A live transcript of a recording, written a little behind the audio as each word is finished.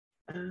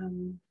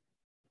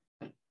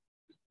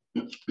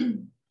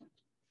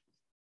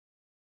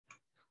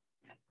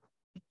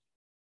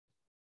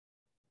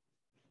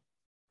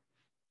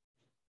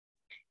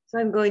So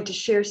I'm going to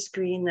share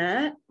screen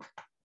that.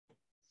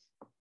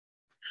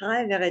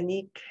 Hi,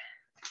 Veronique.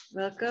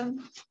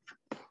 Welcome.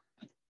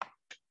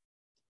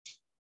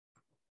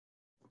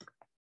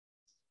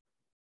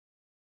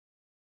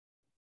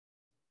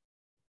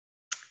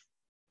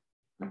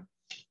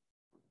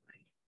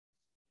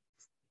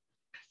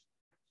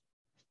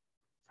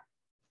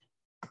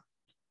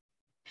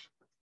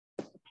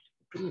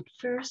 Open it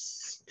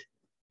first.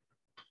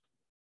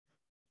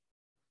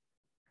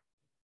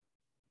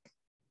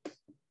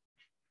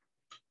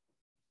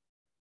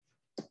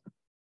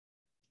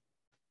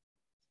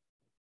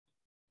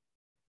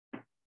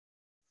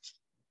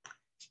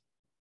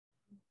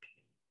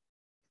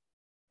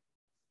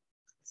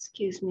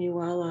 Excuse me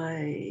while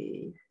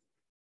I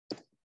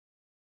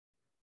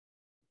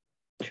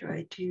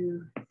try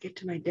to get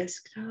to my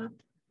desktop.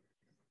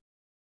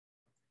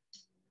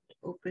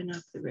 Open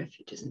up the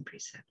refuges and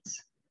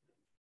precepts.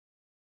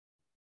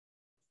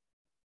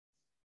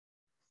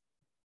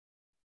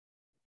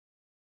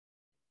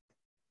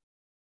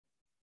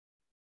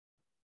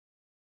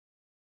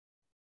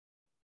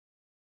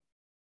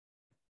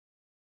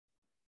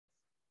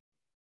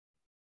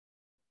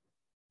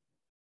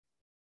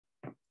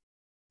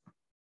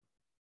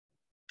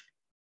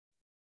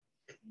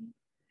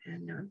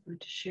 And now I'm going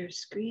to share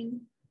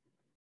screen.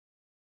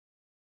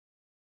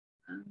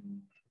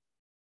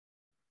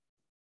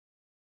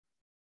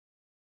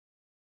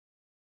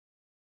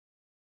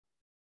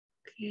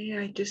 Okay,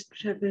 I just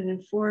have been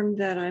informed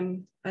that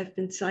I've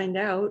been signed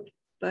out,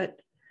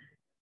 but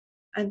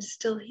I'm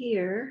still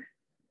here.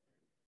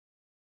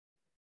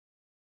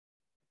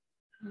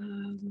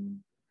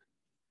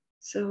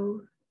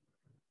 So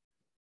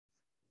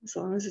as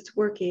long as it's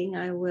working,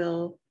 I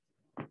will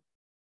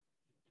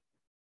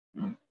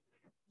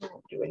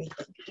do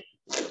anything.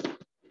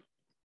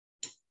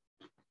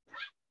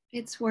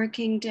 It's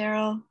working,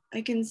 Daryl.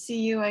 I can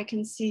see you. I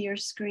can see your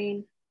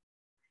screen.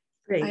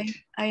 Great.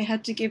 I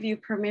had to give you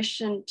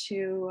permission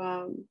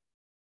to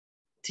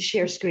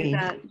share screen.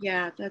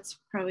 Yeah, that's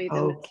probably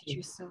the message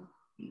you saw.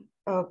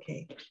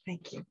 Okay,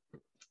 thank you.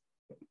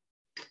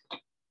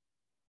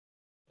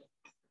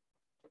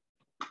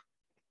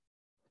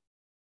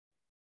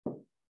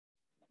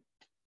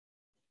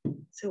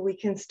 So we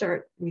can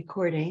start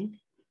recording.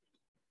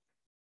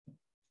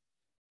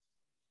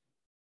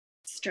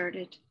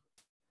 Started.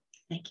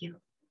 Thank you.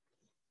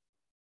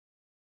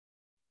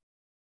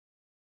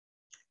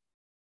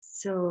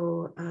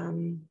 So,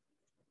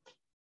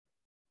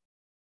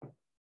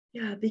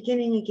 yeah,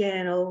 beginning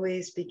again,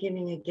 always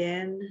beginning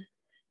again,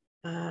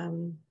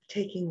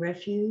 taking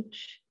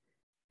refuge.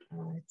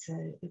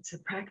 It's a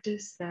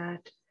practice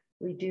that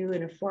we do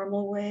in a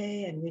formal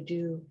way, and we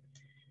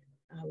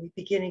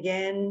begin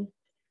again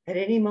at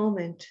any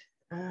moment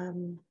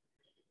of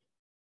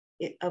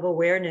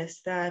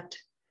awareness that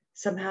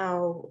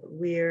somehow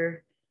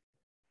we're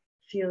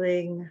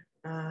feeling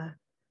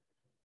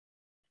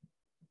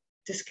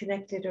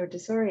disconnected or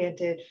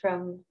disoriented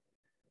from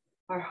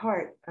our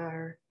heart,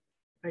 our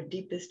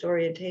deepest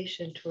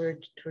orientation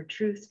toward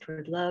truth,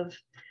 toward love.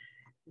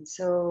 And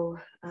so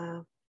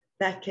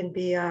that can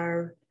be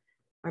our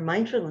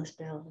mindfulness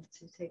bell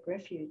to take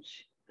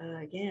refuge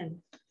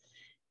again.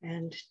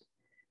 And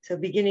so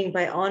beginning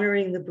by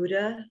honoring the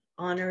Buddha,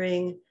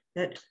 honoring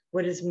that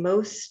what is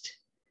most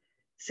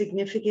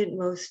significant,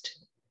 most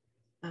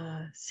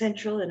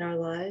central in our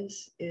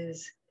lives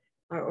is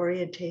our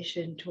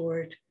orientation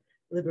toward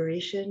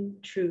liberation,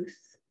 truth,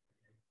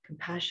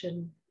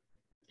 compassion,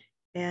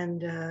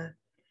 and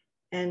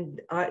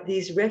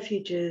these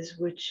refuges,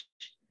 which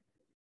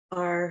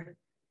can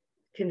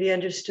be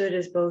understood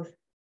as both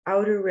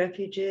outer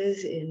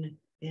refuges in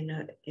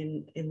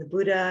the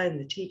Buddha, in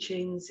the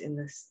teachings, in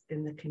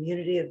the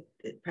community of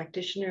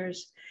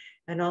practitioners,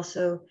 and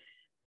also,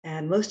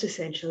 and most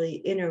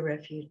essentially, inner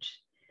refuges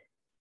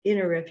in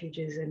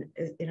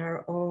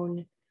our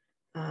own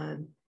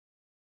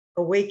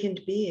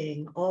awakened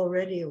being,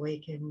 already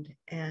awakened,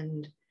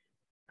 and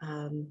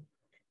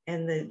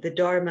the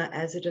Dharma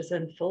as it is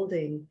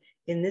unfolding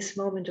in this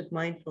moment of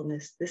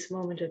mindfulness, this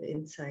moment of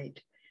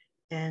insight,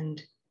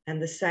 and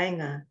the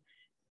Sangha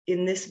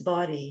in this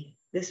body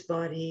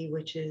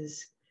which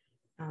is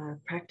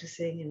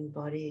practicing and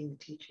embodying the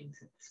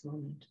teachings at this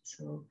moment.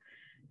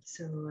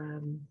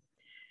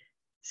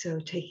 So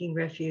taking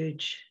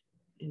refuge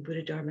in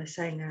Buddha, Dharma,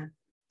 Sangha,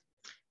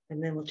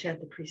 and then we'll chant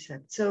the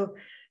precept. So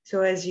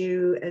as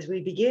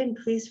we begin,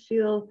 please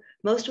feel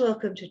most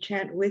welcome to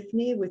chant with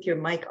me with your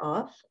mic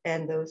off,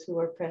 and those who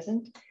are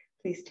present,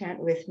 please chant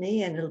with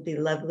me, and it'll be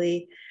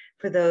lovely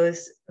for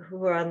those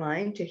who are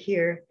online to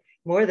hear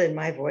more than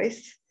my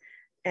voice.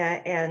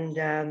 And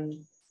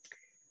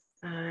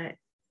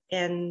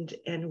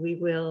we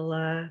will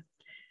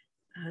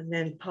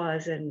then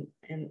pause and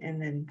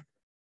then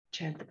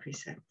chant the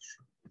precepts.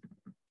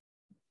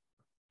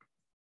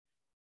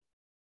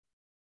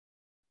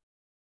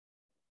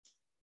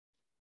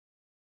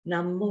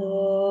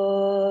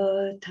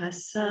 Namo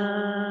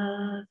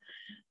tassa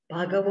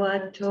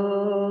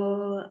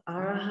bhagavato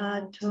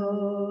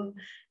arahato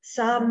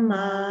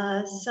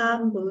samma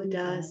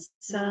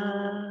sambuddhassa.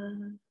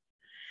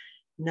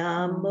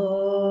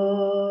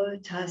 Namo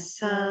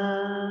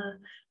tassa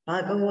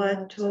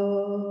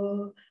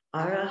bhagavato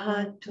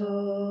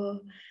arahato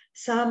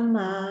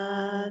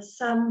samma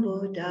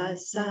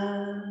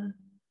sambuddhassa.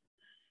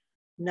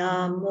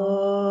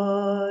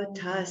 Namo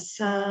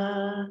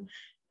tassa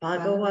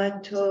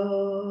bhagavato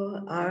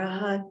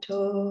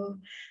arahato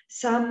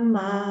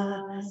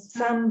samma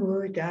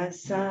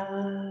sambuddhassa.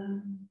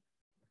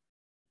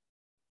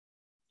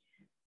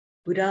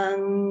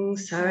 Buddhang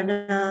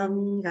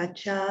saranam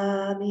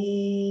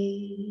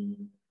gacchami.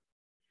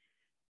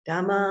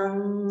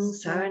 Dhammang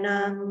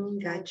saranam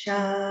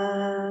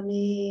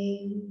gacchami.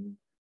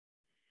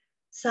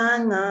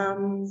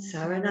 Sangham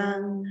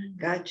saranam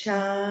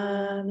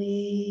gacchami.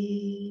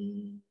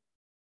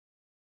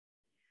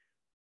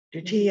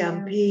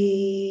 Dutiyampi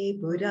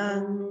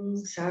Buddhang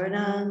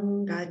saranam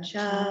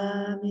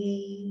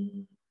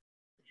gacchami.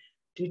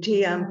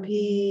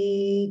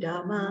 Dutiyampi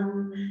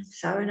Dhammang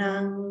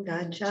saranam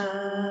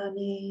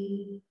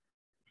gacchami.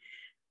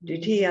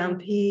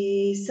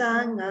 Dutiyampi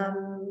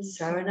Sangham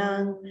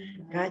saranam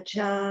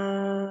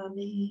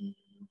gacchami.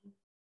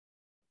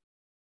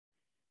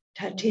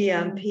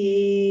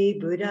 Tatiyampi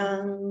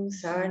Buddhang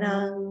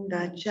saranam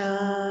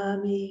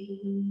gacchami.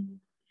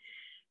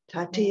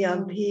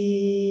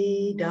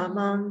 Tatiyampi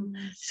Dhammang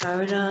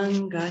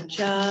saranam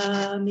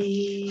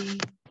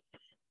gacchami.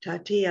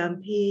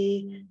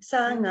 Tatiyampi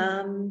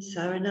Sangham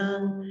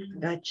saranam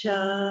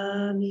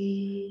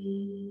gacchami.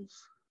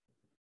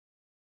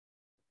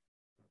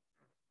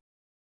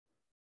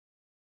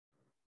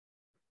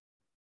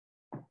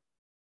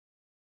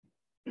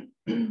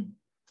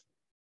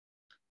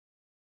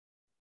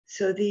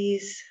 So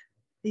these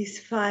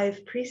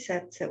 5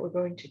 precepts that we're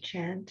going to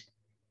chant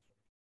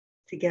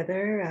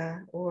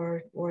together,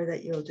 or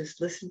that you'll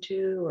just listen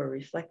to or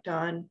reflect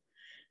on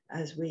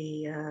as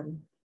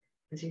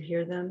as you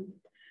hear them.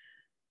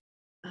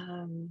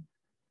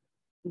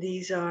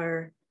 These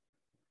are,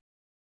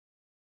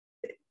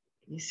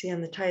 you see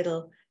on the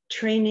title,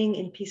 Training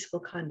in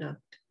Peaceful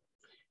Conduct.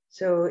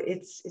 So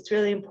it's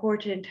really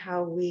important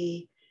how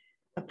we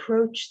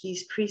approach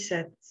these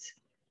precepts.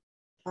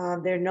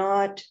 They're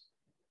not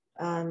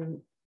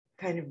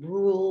kind of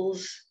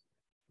rules,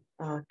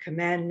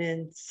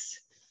 commandments,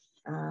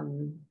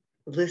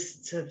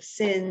 lists of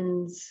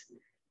sins,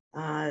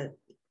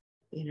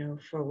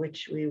 for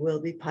which we will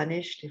be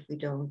punished if we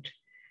don't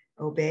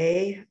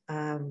obey,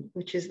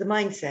 which is the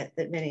mindset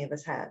that many of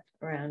us have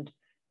around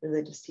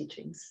religious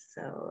teachings.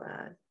 So,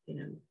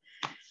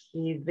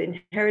 we've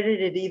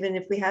inherited it, even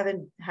if we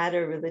haven't had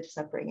a religious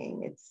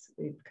upbringing.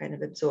 We've kind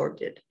of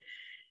absorbed it,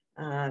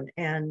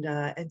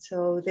 and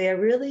so they are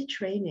really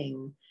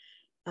training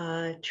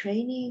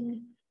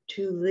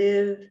to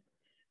live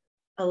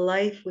a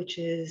life which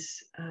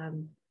is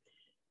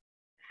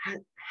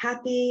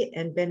happy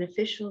and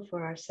beneficial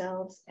for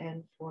ourselves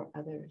and for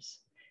others.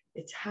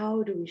 It's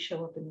how do we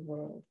show up in the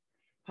world?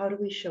 How do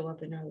we show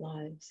up in our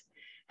lives?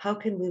 How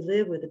can we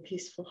live with a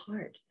peaceful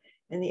heart?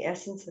 And the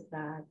essence of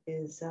that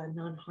is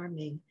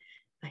non-harming,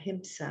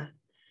 ahimsa,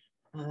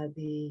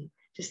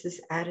 just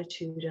this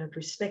attitude of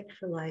respect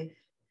for life,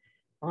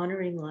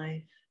 honoring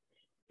life,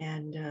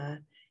 and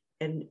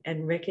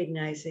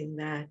recognizing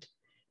that,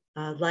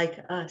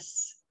 like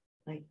us,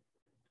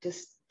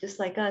 just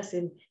like us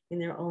in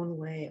their own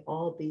way,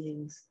 all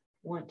beings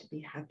want to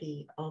be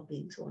happy, all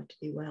beings want to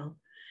be well.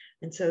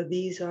 And so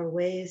these are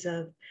ways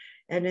of,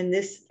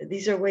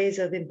 these are ways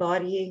of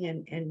embodying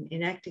and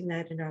enacting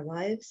that in our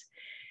lives.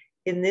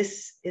 In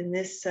this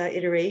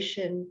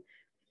iteration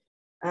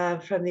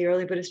from the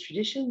early Buddhist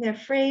tradition, they're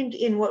framed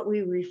in what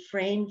we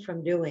refrain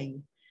from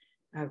doing,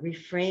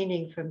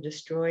 refraining from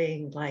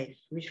destroying life,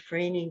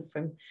 refraining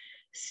from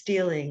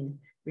stealing,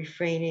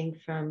 refraining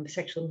from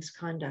sexual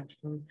misconduct,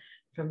 from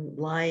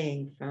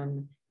lying,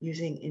 from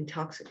using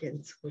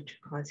intoxicants which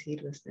cause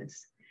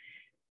heedlessness.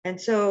 And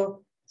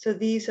so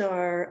these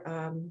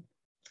are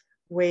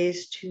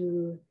ways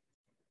to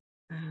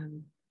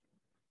kind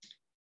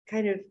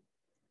of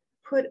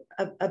put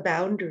a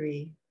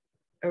boundary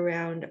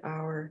around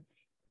our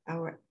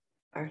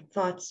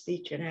thought,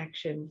 speech, and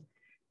action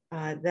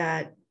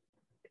that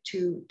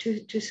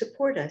to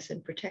support us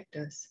and protect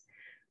us,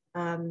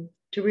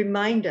 to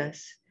remind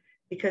us,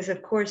 because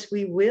of course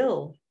we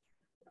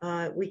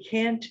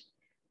can't,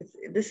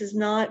 this is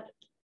not,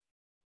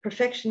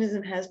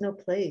 perfectionism has no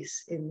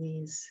place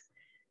in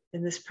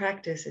this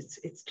practice.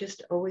 It's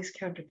just always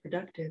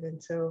counterproductive.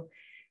 And so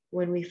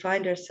when we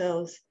find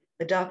ourselves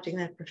adopting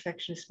that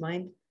perfectionist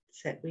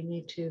mindset, we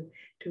need to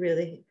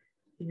really,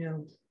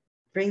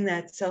 bring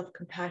that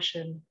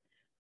self-compassion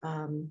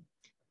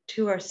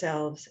to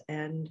ourselves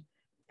and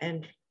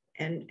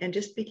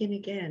just begin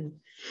again.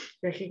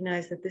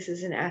 Recognize that this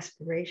is an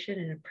aspiration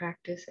and a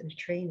practice and a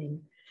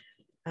training,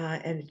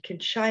 and it can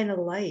shine a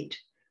light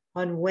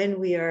on when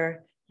we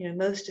are,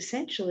 most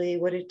essentially,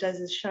 what it does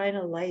is shine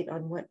a light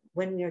on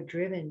when we are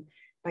driven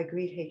by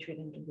greed, hatred,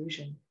 and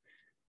delusion,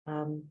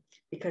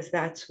 because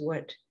that's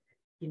what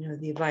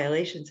the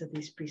violations of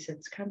these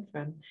precepts come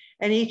from.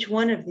 And each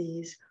one of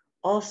these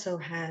also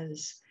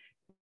has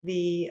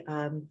the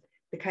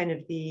kind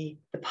of the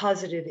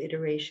positive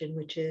iteration,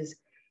 which is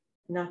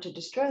not to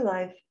destroy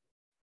life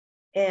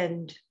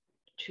and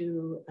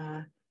to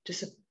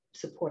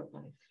support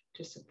life,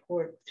 to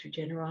support through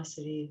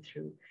generosity,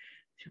 through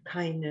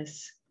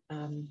kindness,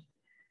 and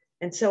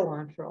so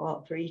on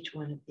for each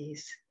one of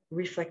these,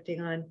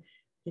 reflecting on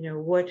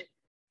what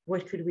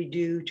could we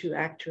do to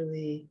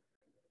actually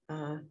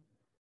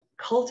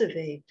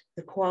cultivate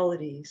the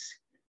qualities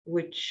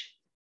which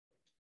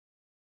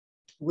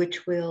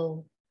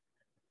will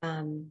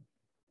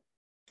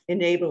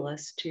enable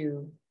us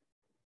to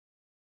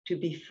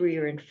be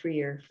freer and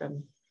freer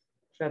from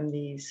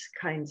these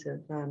kinds of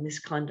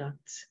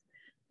misconducts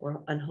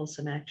or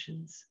unwholesome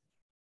actions.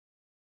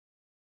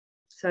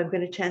 So I'm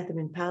going to chant them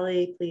in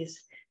Pali. Please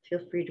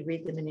feel free to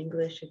read them in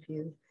English if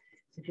you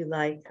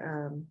like,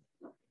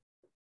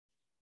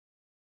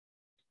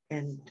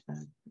 and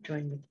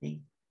join with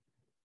me.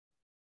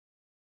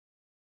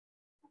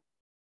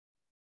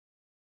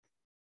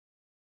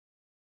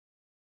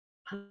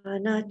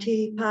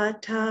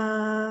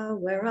 Panatipata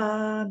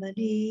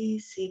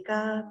Veramani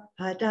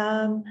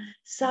Sikapadam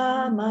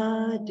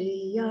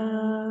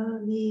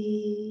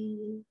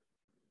Samadhiyami.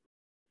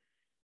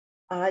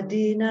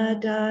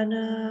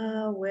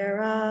 Adinadana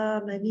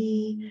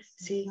Veramani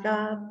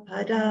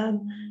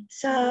Sikapadam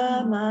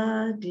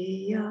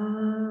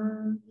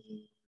Samadhiyami.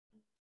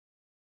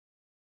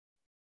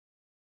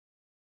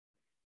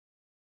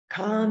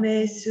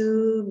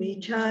 Kamesu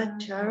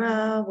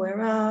michachara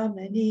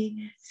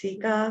veramani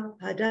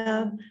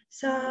sikapadam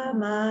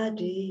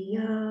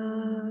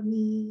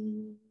samadhiyami.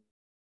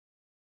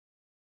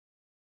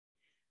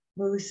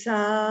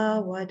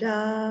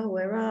 Musawada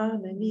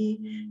veramani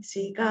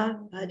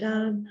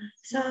sikapadam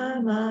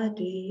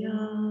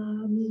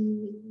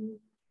samadhiyami.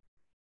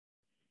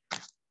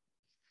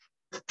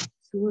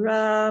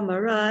 Sura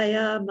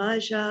Maraya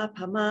Maja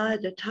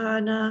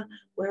Pamadatana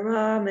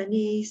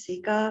Veramani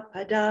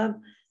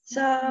sikapadam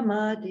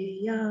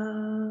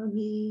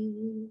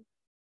samadhiyami.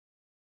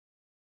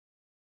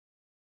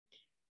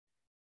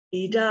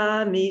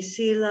 Idami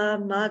sila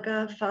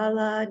maga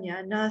phala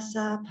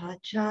jnanasa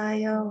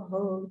pachaya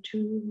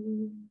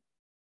hotu.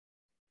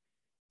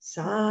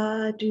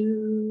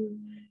 Sadhu,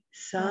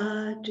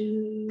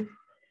 sadhu,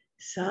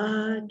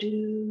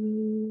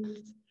 sadhu,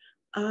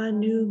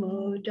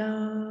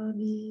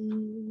 anumodami.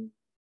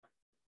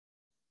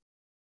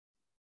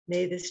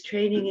 May this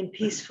training in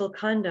peaceful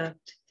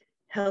conduct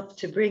help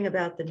to bring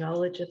about the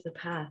knowledge of the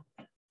path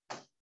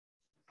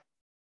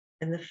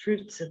and the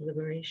fruits of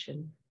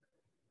liberation.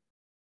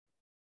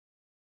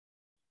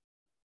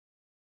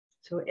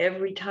 So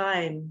every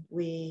time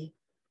we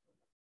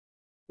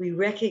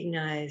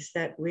recognize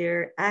that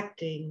we're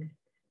acting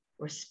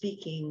or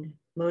speaking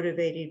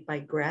motivated by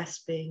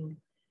grasping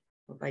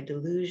or by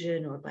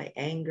delusion or by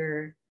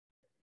anger,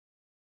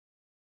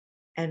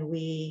 and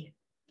we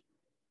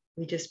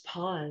just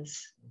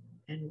pause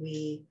and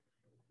we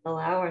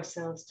allow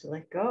ourselves to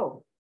let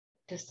go,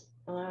 just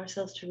allow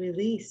ourselves to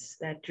release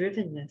that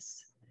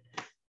drivenness,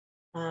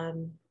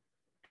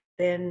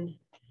 then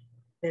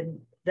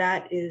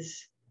that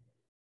is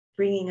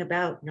bringing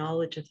about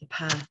knowledge of the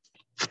path,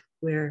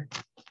 where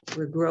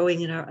we're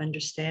growing in our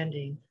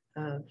understanding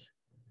of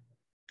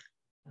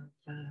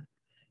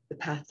the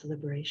path to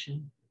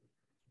liberation.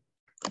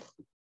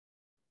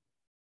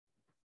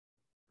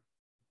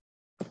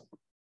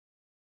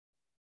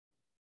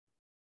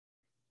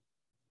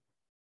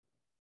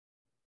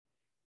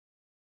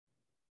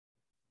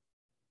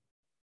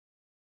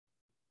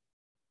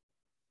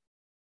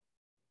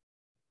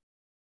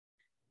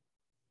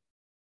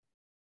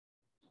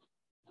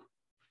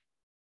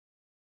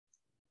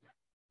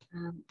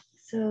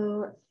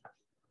 So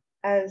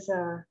as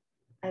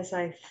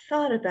I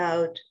thought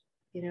about,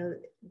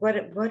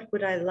 what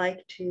would I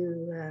like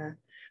to,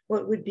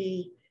 what would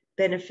be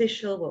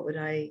beneficial, what would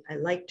I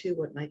like to,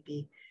 what might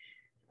be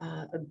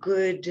a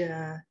good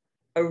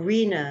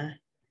arena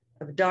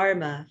of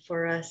Dharma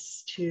for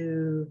us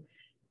to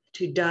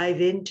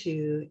dive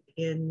into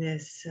in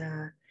this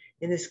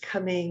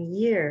coming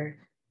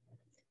year.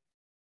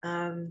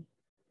 Hi,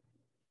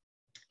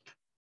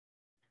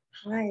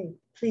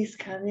 please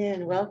come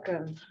in.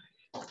 Welcome.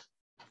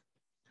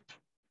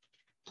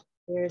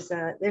 There's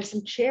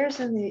some chairs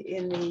in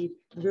the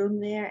room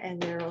there, and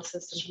there are also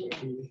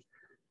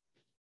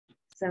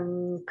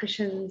some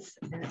cushions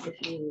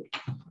if you're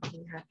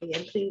happy.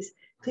 And please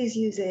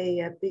use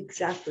a big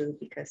zafu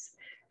because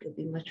it'll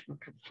be much more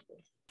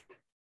comfortable.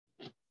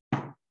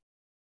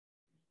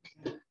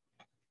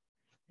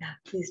 Yeah,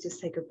 please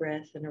just take a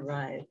breath and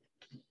arrive.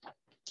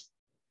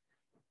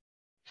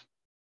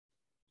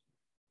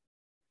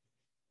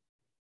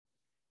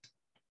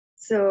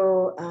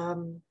 So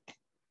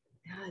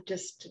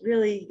just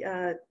really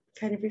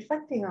kind of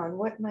reflecting on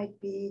what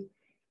might be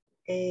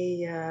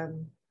a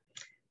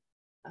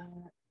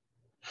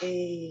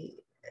a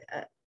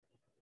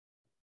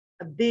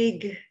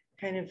big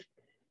kind of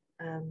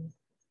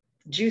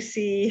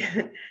juicy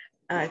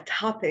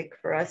topic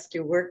for us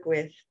to work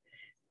with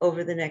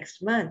over the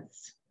next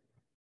months.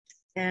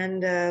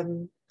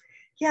 And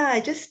yeah,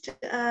 I just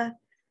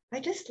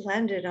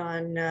landed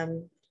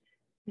on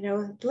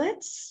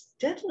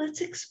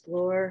let's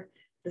explore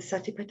the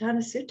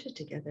Satipatthana Sutta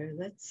together.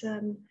 Let's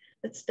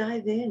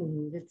dive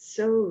in. It's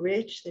so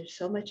rich. There's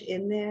so much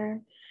in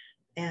there,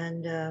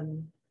 and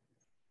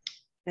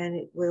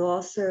it will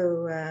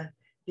also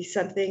be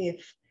something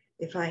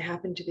if I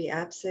happen to be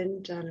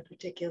absent on a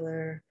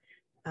particular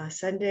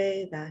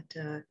Sunday, that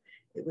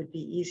it would be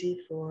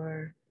easy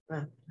for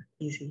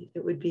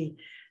it would be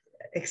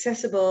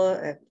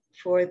accessible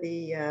for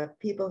the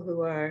people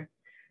who are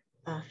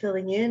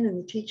filling in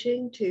the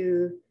teaching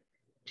to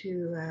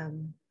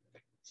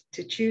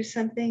choose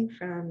something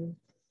from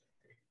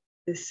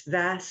this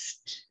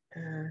vast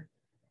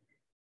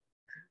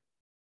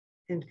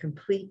and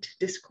complete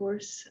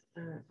discourse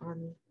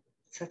on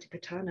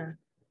Satipatthana.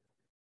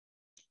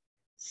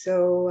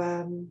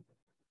 So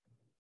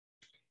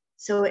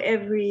so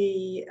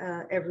every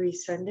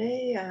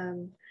Sunday,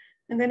 I'm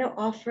going to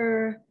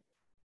offer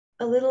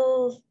a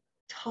little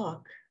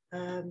talk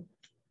on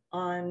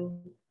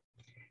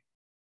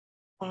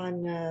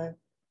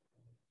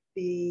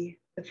the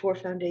four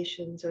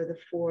foundations, or the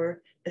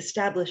four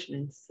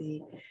establishments.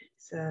 The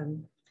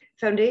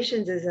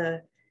foundations is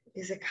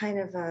a kind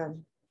of a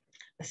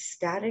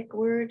static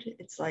word.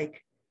 It's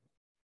like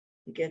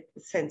you get the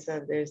sense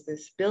of there's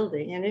this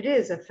building, and it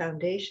is a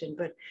foundation,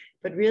 but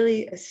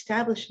really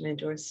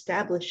establishment, or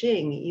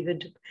establishing, even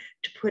to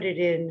put it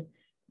in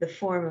the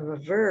form of a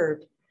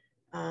verb,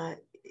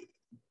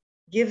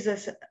 gives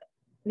us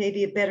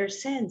maybe a better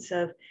sense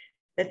of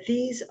that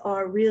these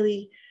are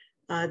really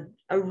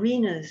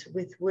arenas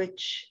with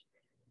which,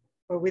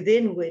 or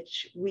within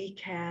which, we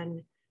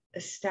can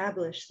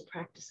establish the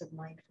practice of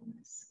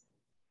mindfulness.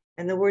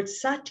 And the word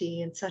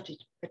sati in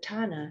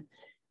Satipatthana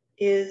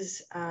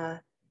is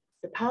the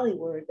Pali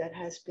word that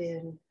has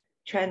been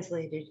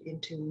translated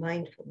into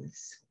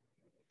mindfulness.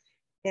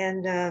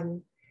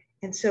 And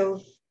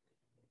so,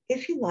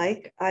 if you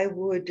like, I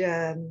would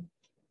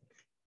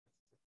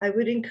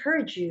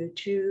encourage you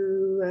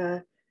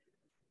to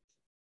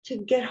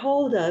get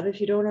hold of,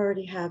 if you don't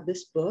already have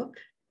this book,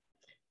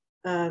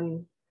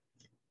 the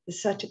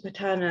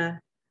Satipatthana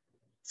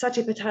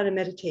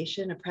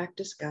Meditation, a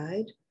Practice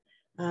Guide.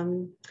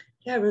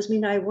 Yeah,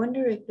 Rosmina, I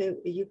wonder if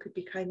you could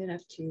be kind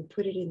enough to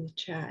put it in the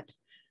chat.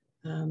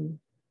 And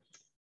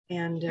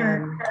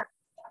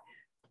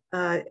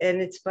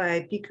it's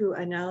by Bhikkhu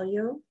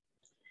Analyo,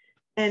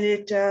 and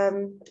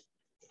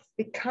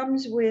it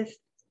comes with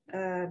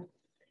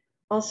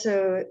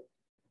also,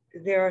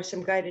 there are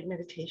some guided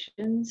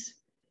meditations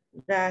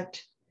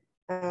that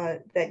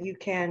you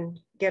can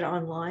get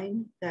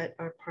online that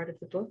are part of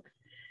the book,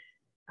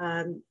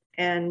 and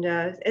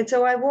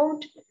so I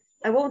won't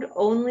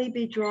only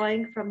be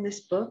drawing from this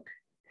book,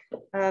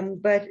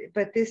 but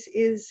this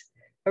is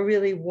a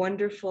really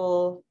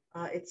wonderful.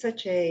 It's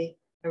such a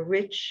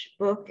rich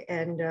book,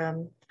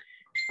 and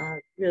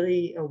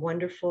really a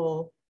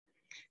wonderful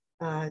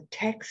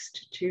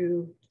text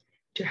to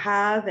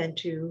have and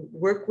to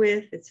work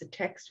with. It's a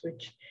text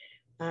which,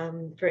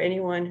 for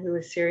anyone who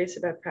is serious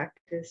about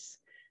practice,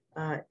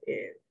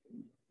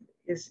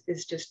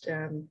 is just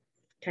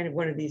kind of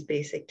one of these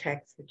basic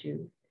texts that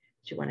you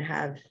want to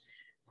have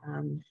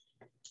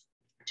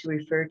to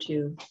refer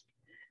to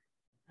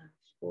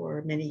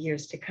for many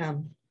years to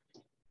come.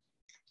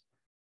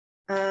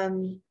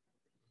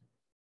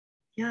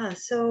 Yeah,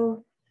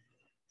 so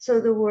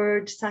the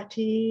word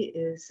sati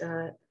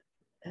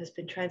has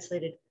been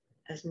translated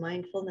as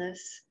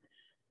mindfulness.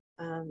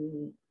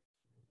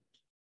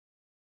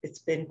 It's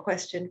been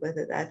questioned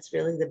whether that's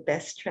really the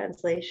best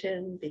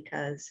translation,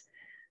 because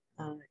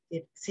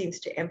it seems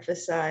to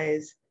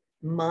emphasize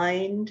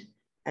mind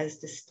as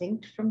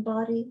distinct from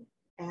body,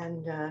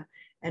 and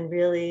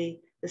really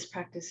this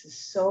practice is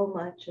so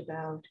much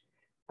about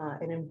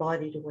an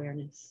embodied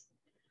awareness.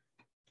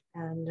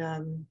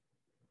 And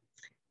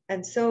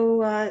so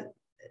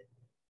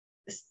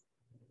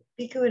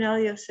Bhikkhu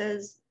Analyo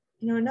says,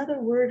 another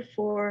word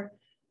for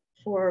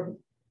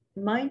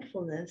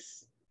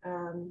mindfulness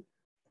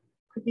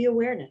could be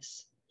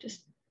awareness.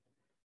 Just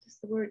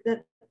the word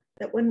that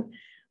when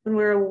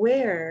we're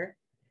aware,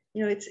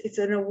 it's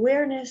an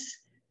awareness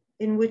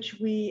in which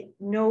we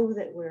know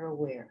that we're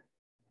aware.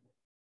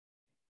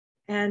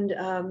 And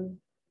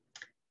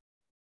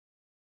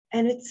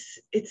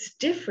it's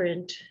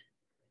different.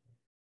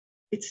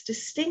 It's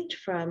distinct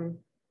from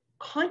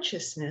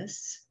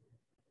consciousness,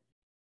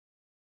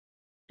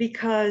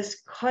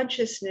 because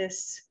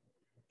consciousness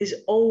is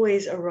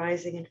always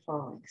arising and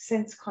falling.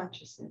 Sense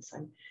consciousness.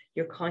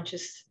 You're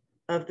conscious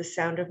of the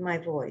sound of my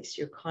voice.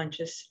 You're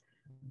conscious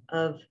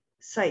of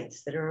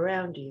sights that are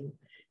around you.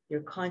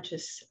 You're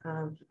conscious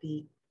of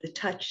the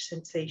touch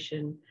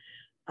sensation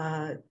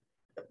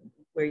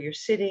where you're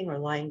sitting or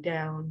lying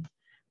down.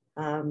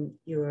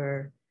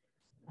 You're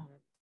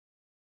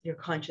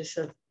conscious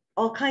of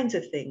all kinds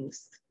of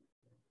things,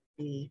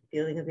 the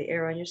feeling of the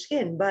air on your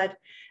skin. But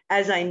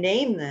as I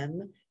name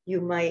them,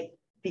 you might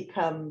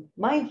become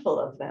mindful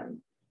of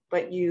them,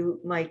 but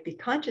you might be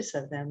conscious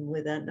of them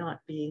without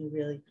not being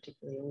really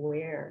particularly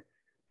aware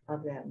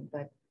of them.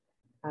 But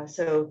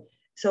so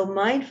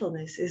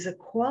mindfulness is a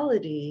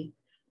quality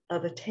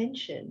of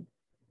attention,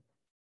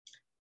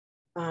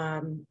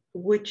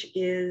 which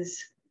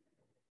is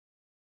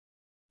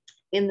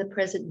in the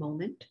present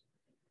moment.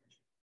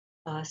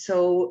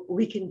 So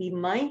we can be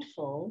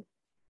mindful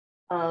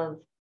of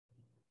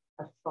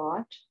a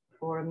thought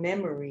or a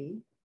memory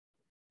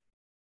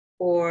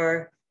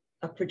or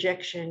a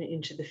projection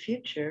into the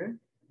future,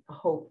 a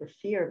hope or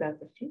fear about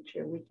the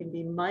future. We can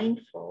be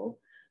mindful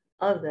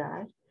of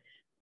that.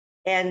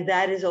 And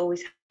that is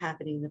always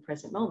happening in the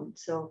present moment.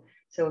 So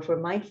if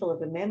we're mindful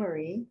of a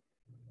memory,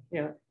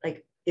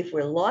 like if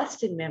we're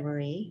lost in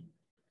memory,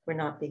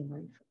 we're not being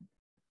mindful.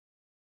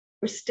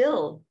 We're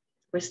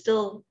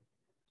still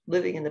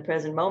living in the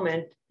present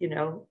moment,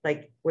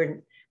 like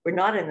we're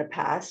not in the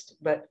past,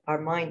 but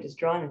our mind is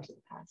drawn into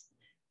the past.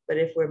 But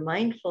if we're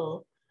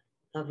mindful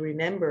of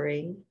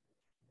remembering,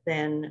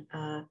 then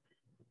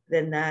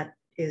that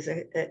is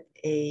an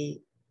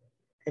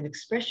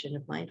expression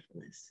of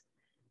mindfulness.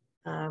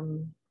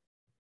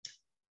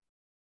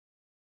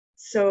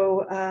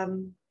 So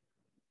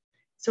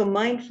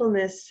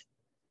mindfulness.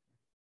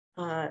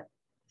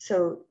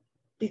 So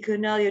Bhikkhu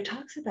Nalyo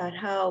talks about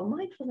how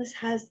mindfulness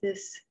has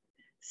this.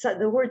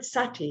 The word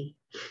sati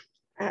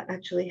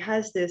actually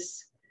has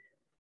this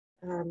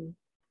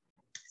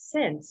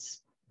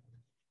sense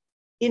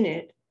in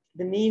it,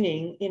 the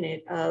meaning in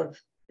it of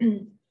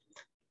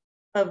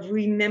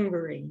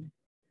remembering.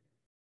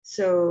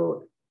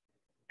 So,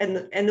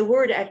 and the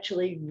word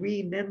actually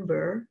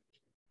remember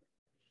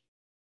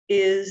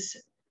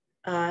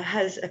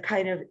has a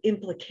kind of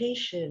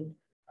implication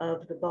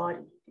of the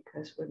body,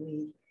 because when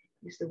we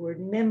use the word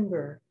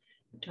member,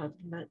 we're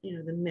talking about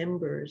the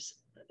members.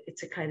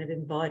 It's a kind of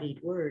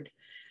embodied word.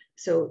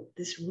 So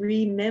this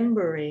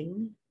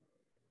remembering,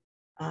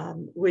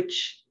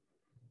 which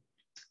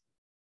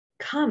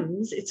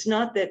comes, it's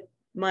not that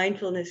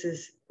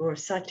mindfulness or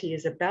sati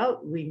is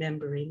about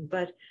remembering,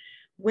 but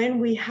when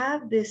we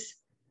have this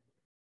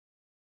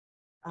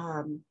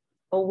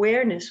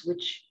awareness,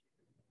 which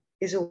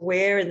is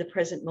aware in the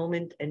present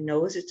moment and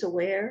knows it's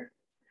aware,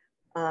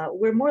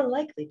 we're more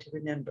likely to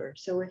remember.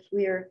 So if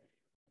we're,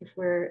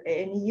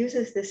 and he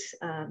uses this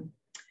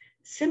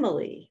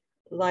simile,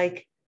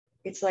 like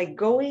it's like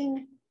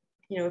going,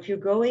 if you're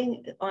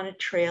going on a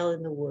trail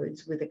in the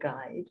woods with a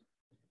guide,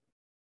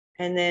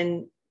 and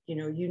then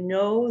you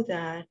know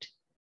that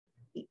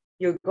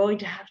you're going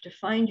to have to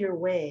find your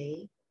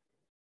way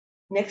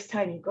next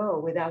time you go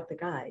without the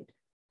guide,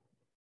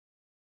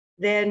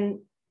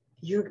 then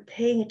you're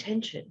paying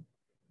attention.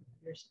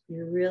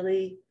 You're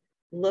really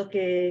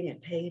looking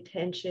and paying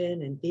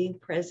attention and being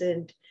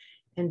present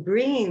and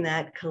bringing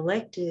that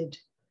collected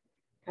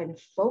kind of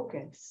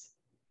focus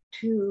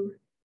to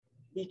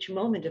each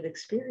moment of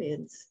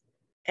experience.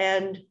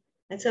 And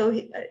so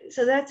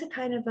that's a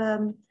kind of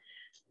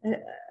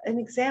an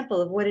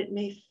example of what it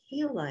may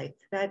feel like.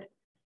 That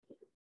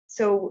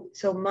so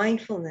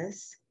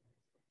mindfulness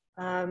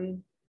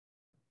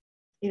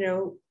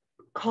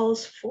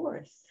calls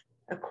forth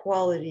a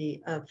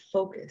quality of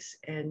focus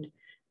and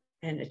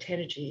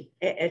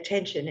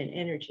attention and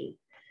energy.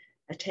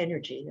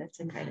 Attenergy, that's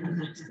a kind of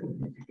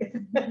interesting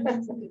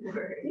that's a good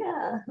word.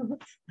 Yeah.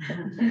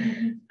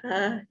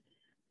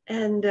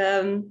 And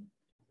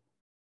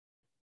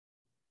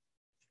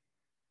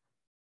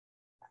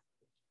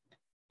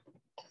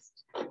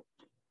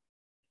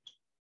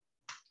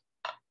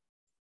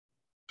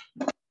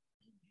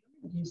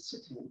these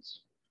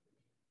sittings,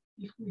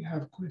 if we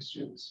have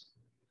questions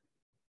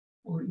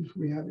or if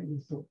we have any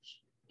thoughts,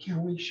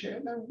 can we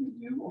share them with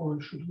you, or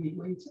should we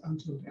wait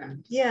until the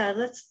end? Yeah,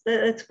 let's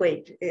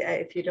wait,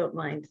 if you don't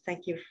mind.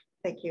 Thank you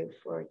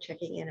for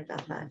checking in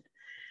about that.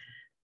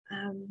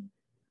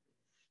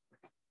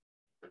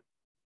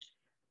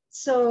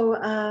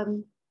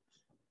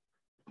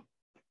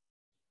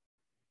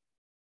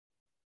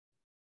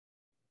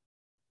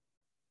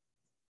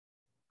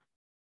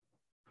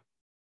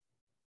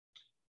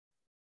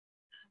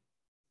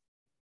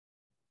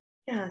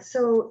 Yeah,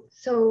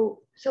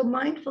 so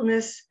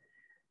mindfulness.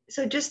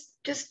 So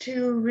just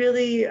to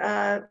really,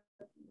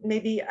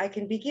 maybe I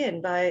can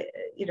begin by,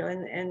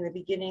 and the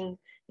beginning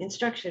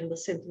instruction will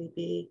simply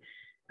be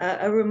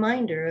a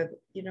reminder of,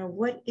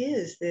 what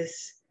is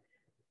this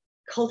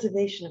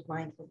cultivation of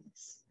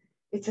mindfulness?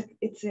 It's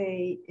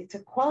a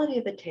quality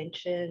of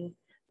attention,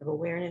 of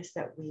awareness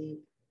that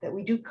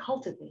we do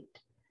cultivate.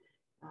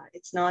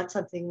 It's not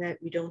something that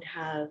we don't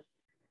have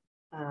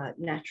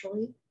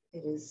naturally.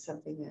 It is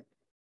something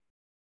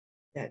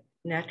that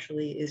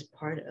naturally is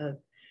part of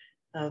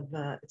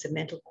it's a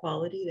mental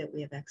quality that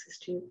we have access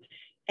to.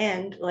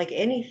 And like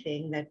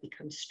anything that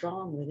becomes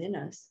strong within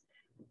us,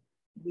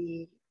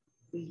 we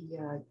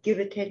give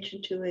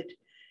attention to it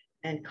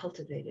and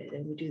cultivate it.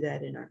 And we do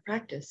that in our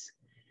practice.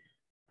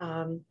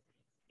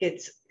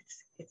 It's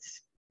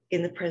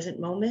in the present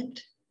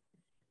moment.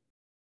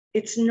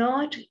 It's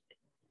not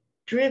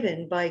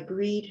driven by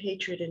greed,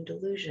 hatred, and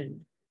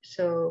delusion.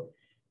 So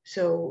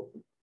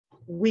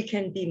we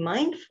can be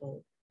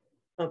mindful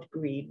of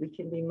greed. We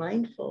can be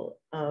mindful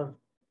of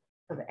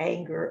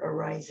anger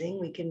arising.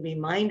 We can be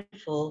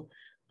mindful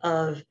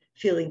of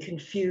feeling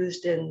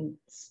confused and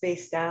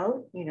spaced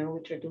out,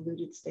 which are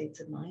deluded states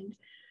of mind.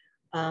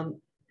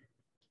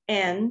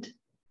 And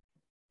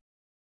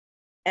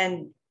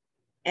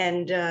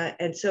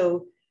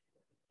so,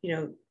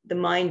 the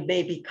mind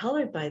may be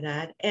colored by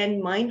that,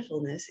 and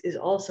mindfulness is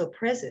also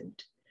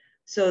present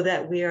so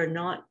that we are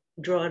not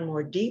drawn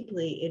more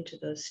deeply into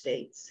those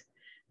states,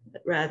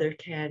 but rather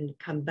can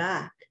come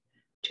back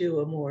to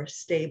a more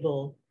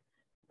stable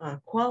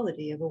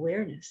quality of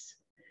awareness.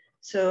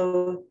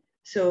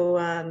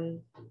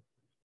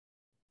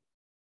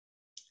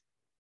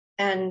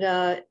 And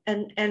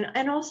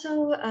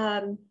also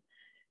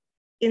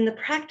in the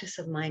practice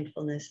of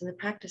mindfulness, in the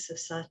practice of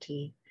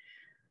sati,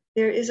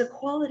 there is a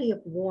quality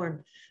of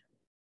warmth,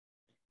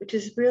 which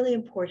is really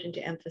important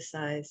to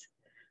emphasize,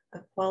 a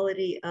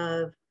quality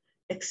of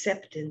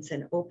acceptance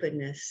and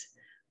openness.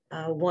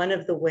 One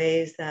of the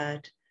ways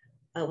that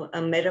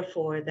a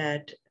metaphor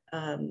that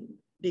Bhikkhu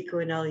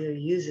Analayo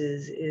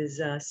uses is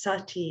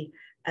sati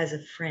as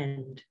a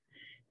friend.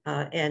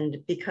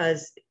 And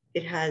because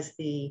it has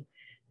the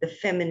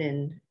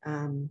feminine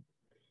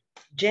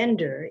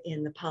gender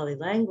in the Pali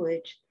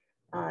language,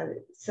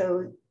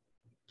 so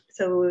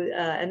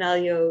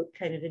Analayo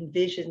kind of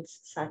envisions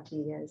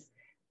sati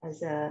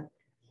as a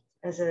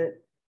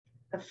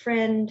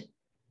friend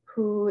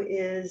who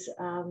is,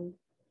 a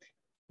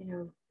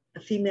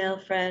female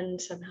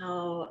friend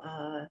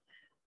somehow,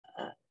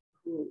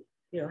 who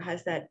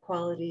has that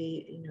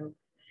quality,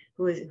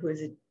 who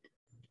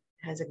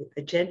has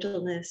a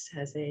gentleness,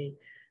 has a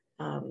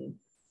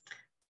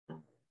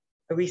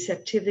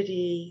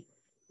receptivity,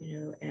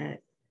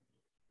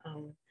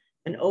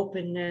 an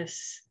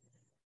openness,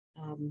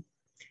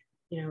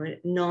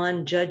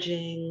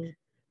 non-judging.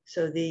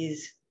 So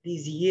these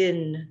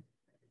yin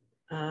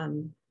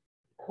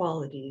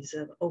qualities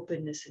of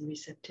openness and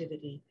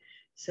receptivity.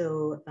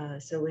 So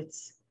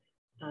it's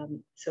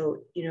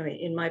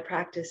in my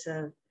practice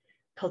of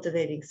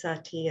cultivating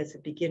sati as a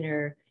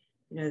beginner,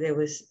 there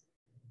was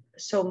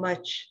so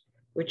much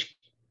which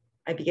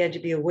I began to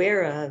be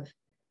aware of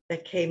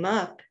that came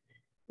up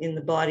in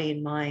the body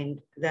and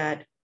mind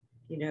that,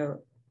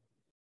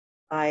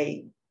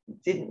 I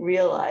didn't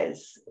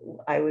realize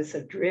I was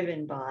so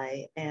driven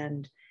by,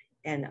 and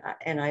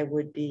I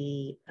would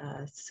be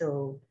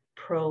so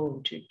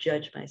prone to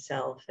judge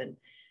myself and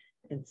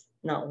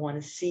not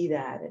want to see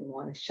that, and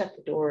want to shut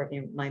the door of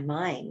my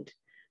mind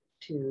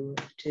to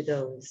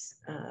those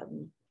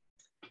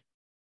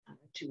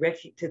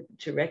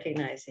to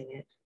recognizing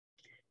it.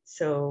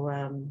 So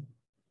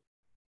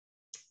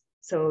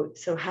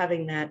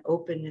having that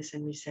openness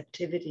and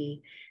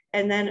receptivity,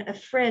 and then a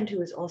friend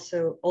who is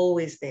also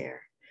always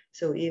there.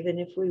 So even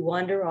if we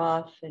wander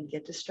off and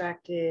get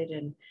distracted,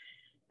 and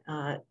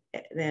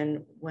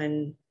then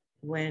when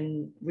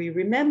we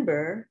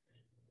remember,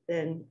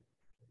 then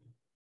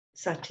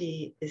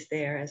sati is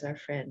there as our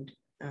friend,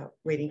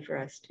 waiting for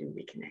us to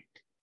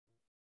reconnect.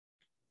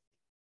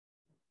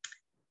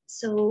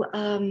 So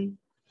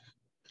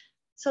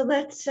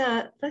let's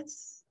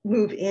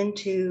move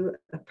into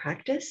a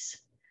practice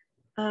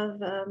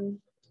of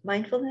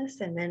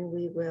mindfulness, and then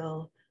we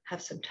will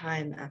have some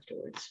time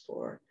afterwards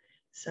for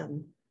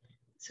some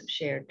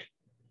shared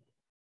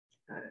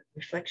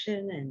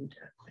reflection and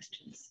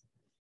questions.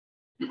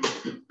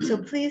 So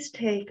please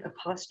take a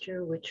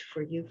posture which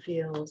for you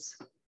feels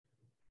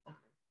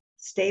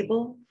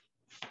stable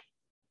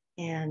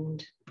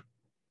and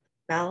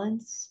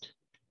balanced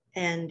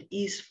and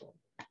easeful.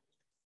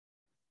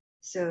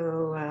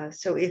 So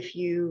if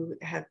you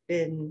have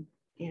been,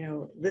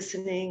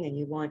 listening and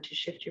you want to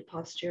shift your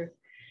posture,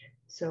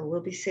 so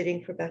we'll be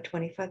sitting for about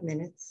 25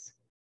 minutes.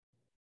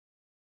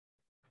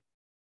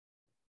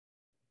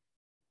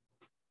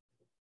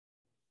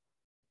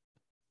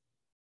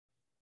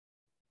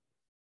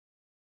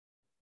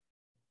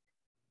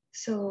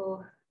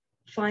 So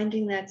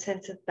finding that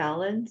sense of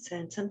balance,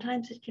 and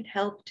sometimes it can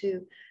help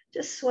to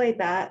just sway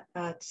back,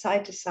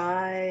 side to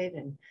side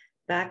and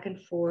back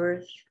and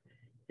forth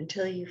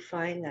until you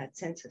find that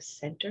sense of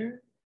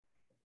center.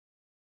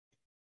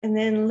 And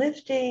then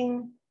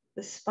lifting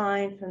the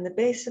spine from the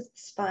base of the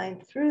spine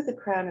through the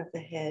crown of the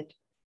head,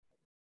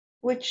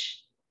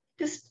 which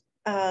just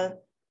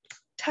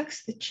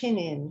tucks the chin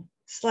in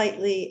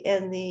slightly,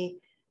 and the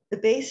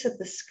base of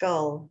the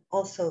skull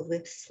also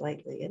lifts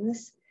slightly. And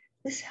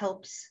this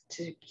helps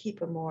to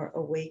keep a more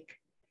awake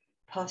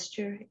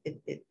posture.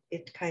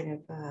 It kind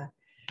of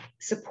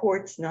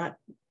supports not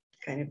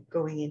kind of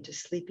going into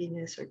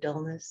sleepiness or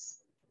dullness.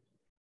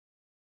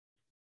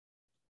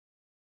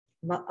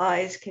 My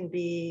eyes can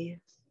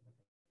be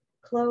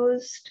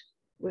closed,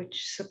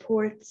 which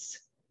supports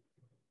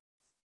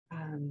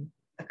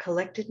a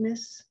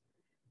collectedness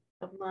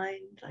of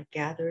mind, like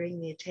gathering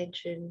the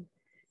attention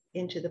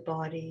into the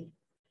body,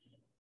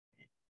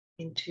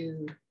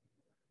 into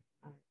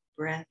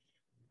breath.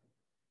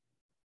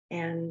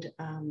 And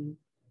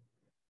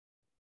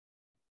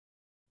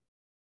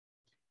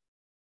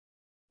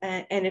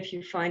if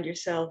you find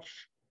yourself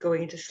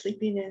going into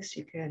sleepiness,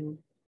 you can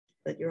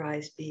let your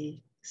eyes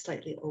be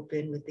slightly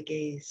open with the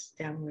gaze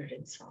downward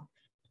and soft.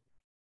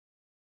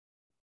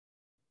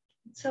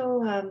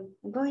 So I'm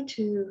going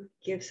to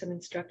give some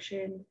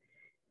instruction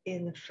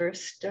in the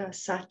first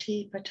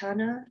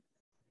Satipatthana,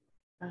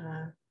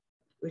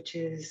 which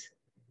is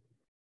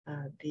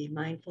the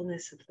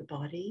mindfulness of the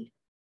body.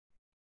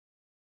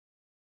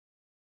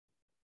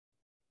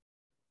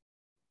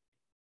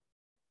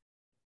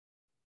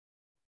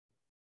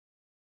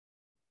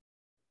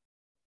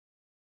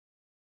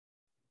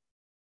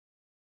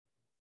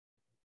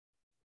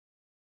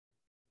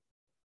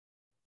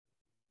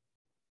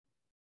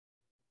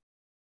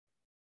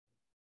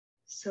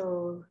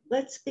 So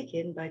let's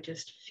begin by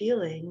just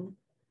feeling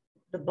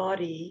the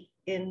body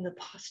in the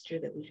posture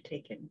that we've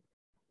taken,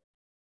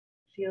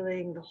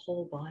 feeling the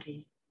whole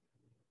body.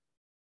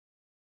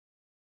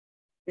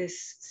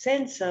 This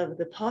sense of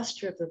the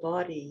posture of the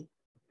body,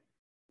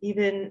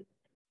 even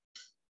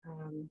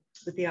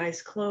with the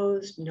eyes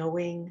closed,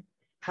 knowing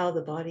how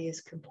the body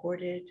is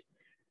comported,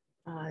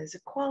 is a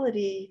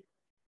quality,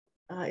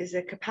 is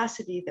a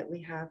capacity that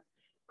we have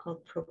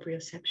called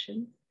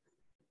proprioception.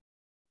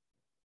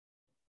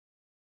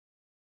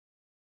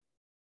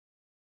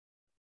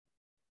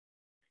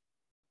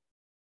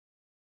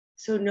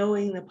 So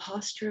knowing the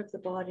posture of the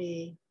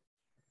body,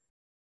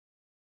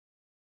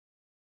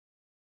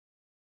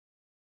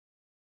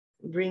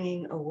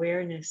 bringing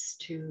awareness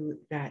to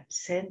that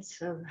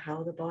sense of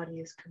how the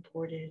body is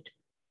comported,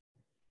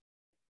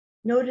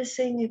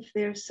 noticing if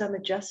there's some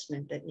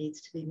adjustment that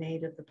needs to be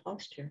made of the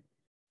posture,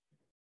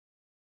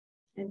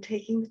 and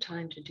taking the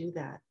time to do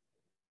that.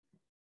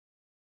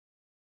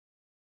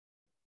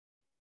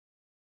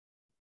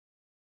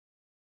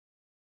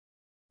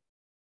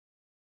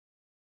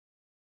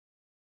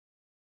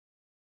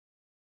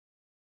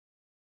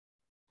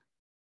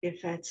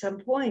 If at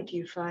some point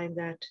you find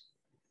that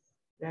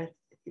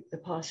the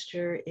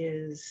posture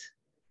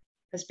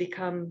has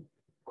become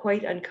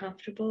quite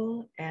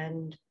uncomfortable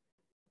and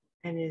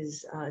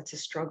is it's a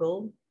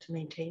struggle to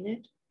maintain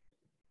it,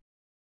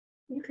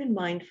 you can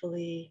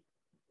mindfully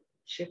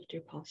shift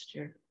your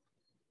posture.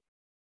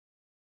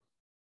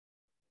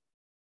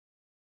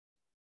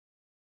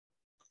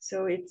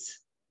 So it's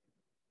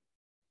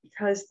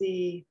because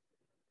the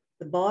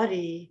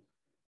body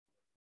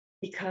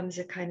becomes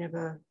a kind of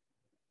a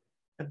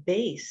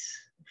base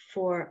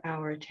for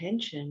our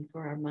attention,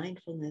 for our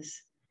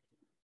mindfulness.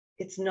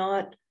 It's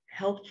not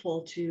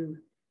helpful to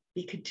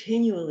be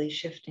continually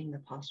shifting the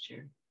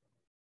posture.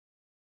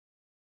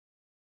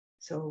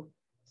 So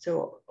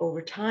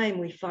over time,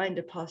 we find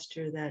a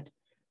posture that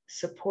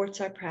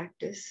supports our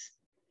practice,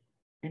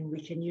 and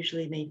we can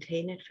usually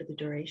maintain it for the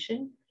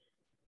duration.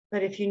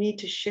 But if you need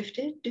to shift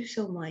it, do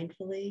so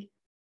mindfully,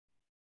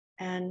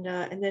 and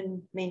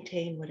then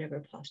maintain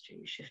whatever posture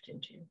you shift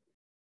into.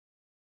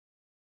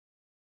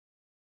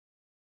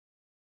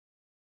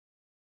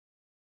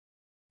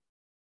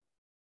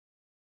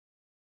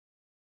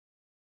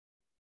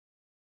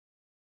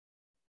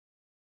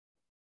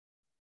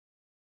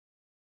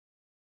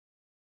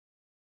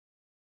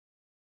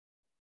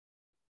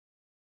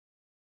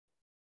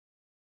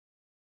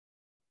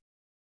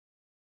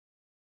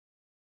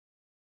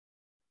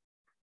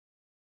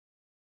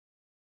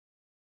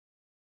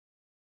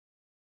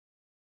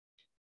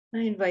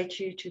 I invite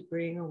you to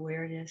bring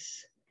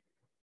awareness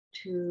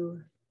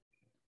to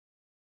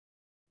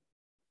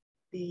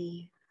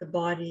the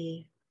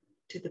body,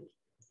 to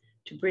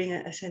bring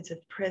a sense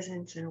of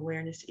presence and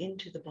awareness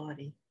into the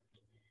body.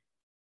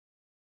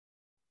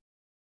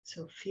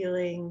 So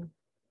feeling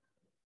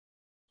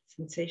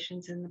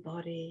sensations in the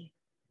body,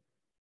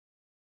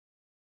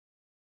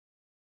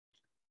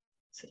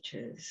 such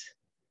as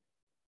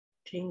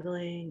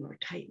tingling or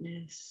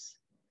tightness,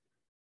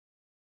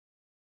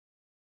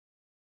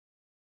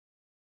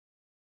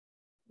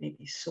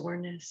 maybe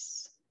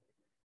soreness,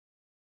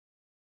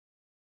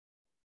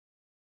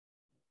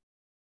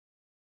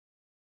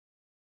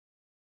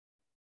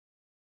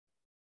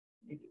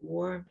 maybe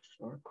warmth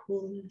or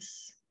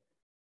coolness.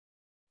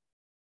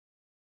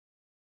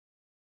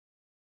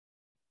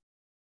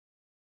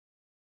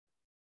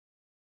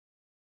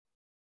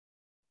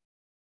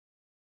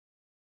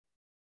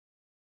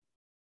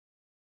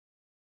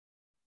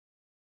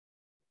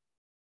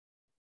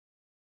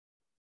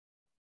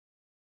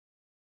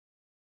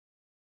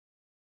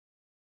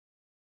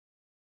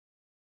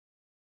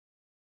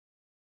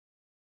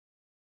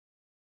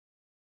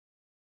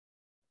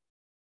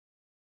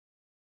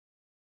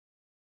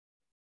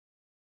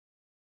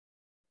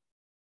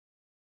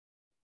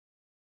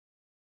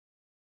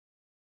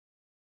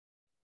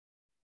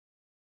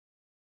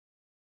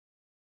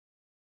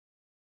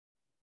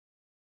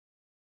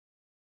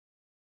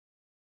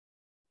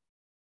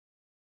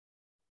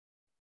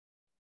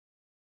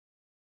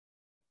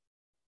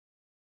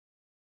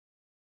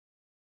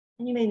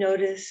 And you may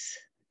notice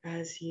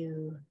as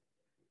you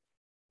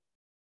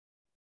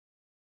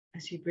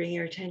as you bring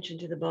your attention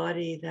to the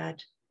body,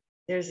 that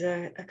there's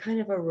a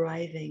kind of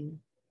arriving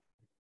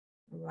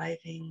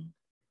in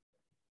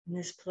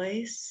this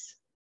place,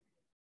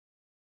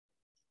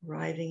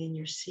 arriving in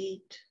your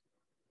seat,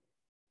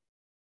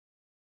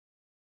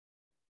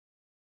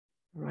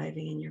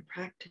 arriving in your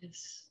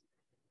practice.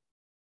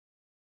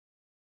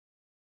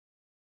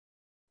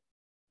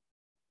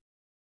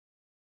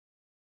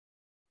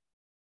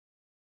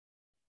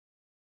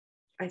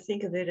 I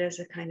think of it as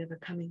a kind of a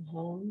coming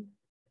home.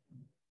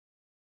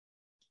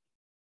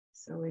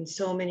 So in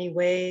so many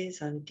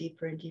ways, on a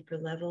deeper and deeper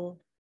level,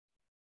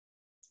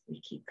 we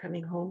keep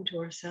coming home to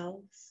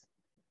ourselves.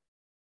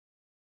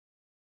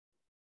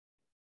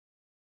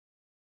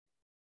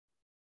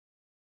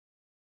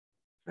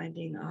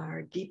 Finding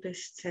our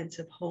deepest sense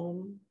of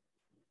home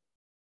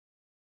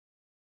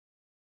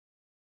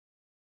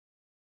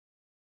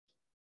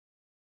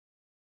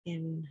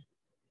in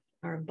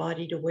our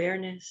embodied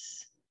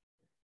awareness,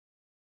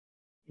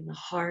 in the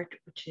heart,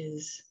 which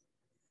is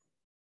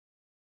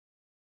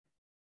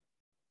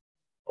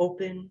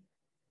open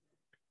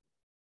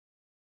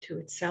to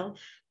itself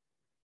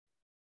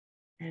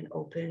and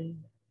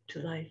open to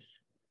life.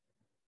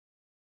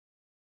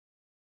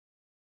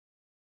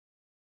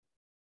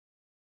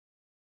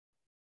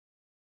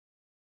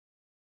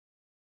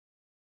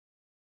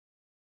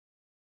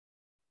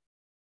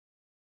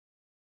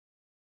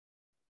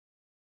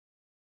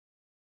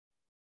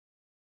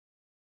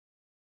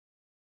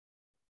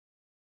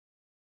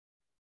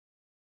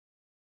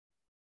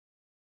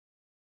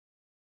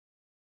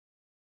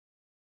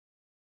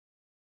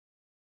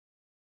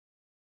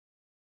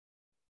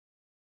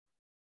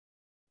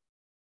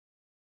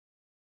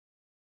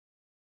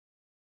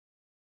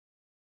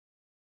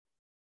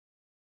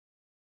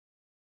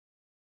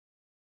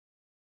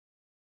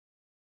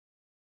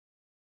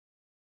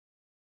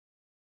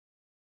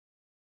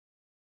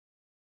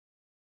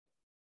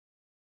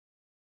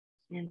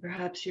 And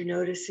perhaps you're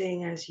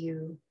noticing as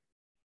you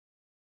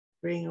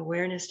bring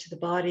awareness to the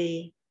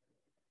body,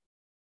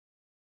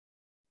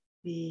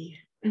 the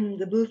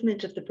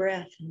movement of the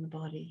breath in the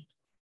body.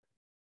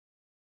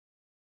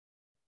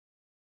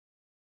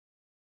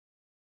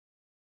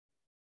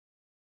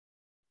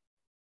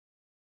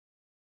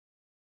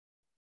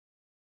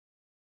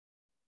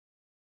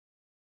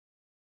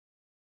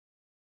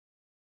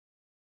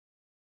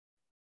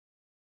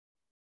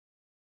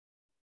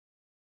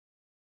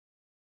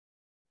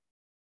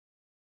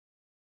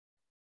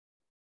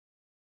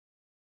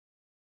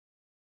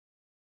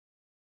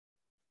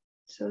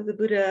 So the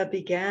Buddha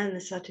began the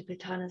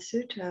Satipatthana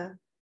Sutta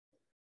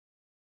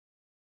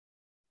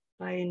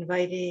by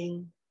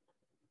inviting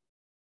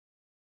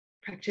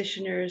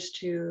practitioners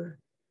to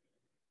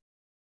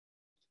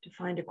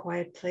find a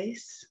quiet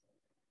place,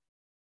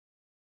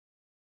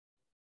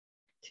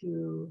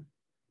 to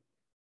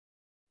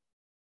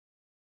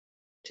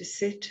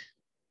sit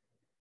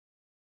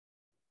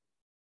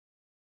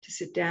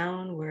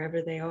down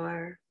wherever they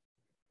are,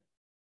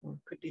 or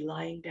could be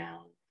lying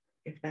down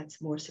if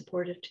that's more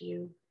supportive to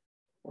you,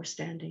 or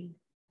standing.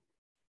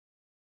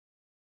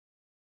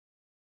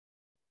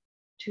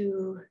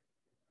 To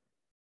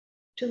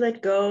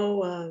let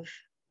go of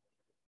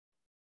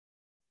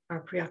our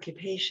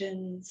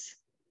preoccupations,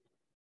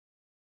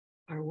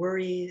 our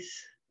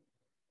worries,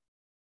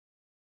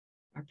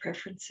 our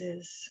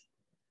preferences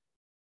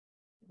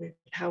with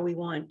how we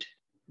want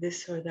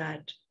this or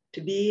that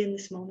to be in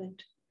this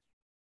moment,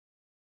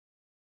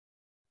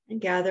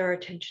 and gather our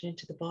attention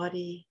into the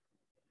body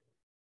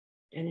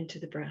and into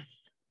the breath.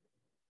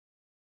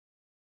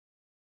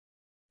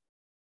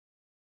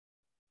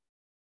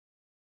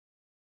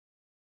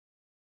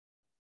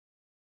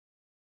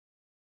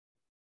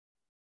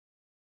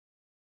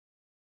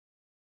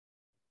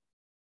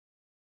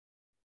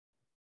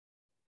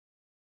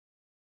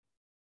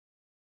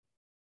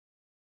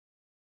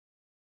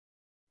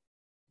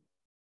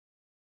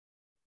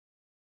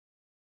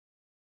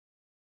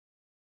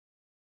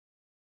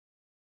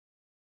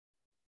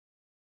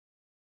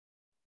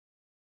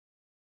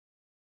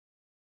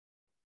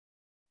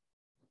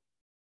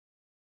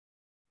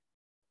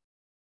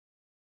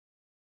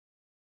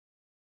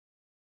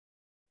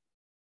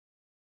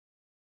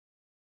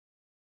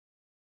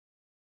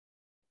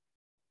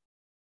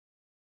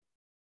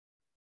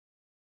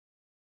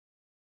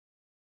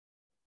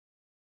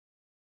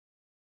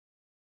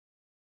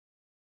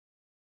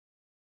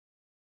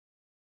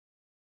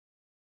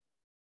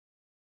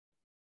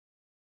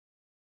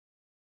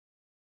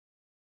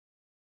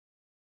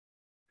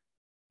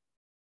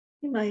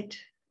 You might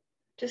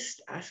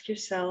just ask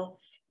yourself,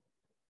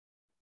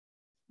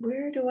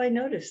 where do I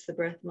notice the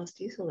breath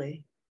most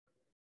easily?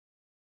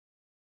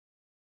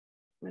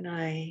 When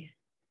I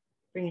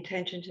bring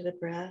attention to the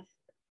breath,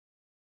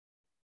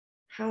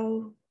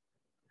 how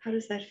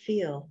does that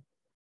feel?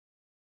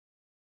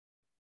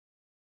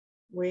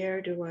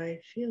 Where do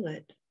I feel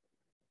it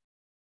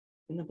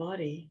in the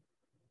body?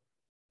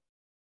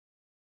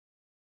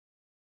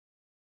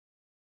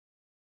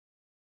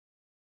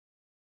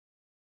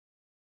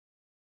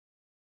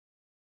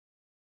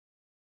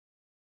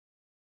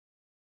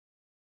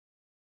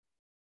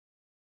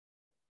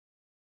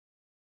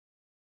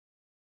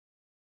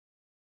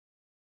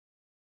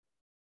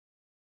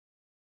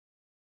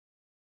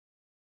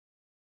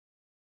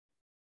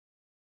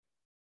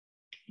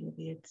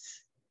 Maybe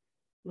it's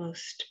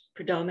most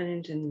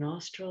predominant in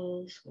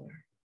nostrils or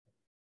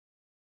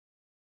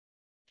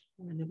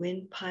in the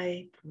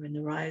windpipe or in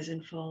the rise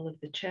and fall of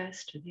the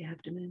chest or the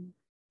abdomen.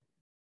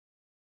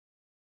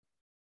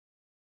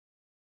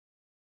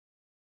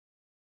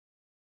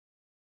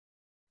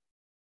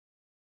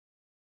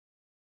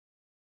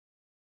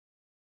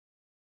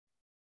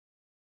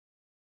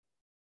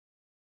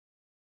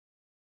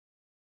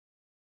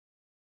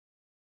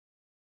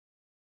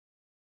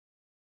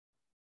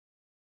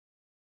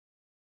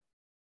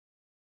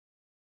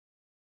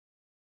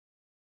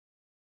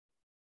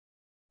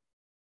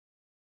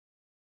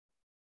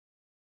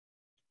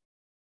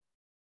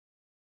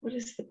 What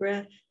does the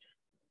breath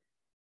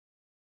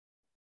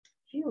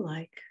feel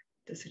like?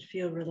 Does it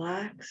feel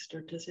relaxed or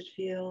does it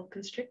feel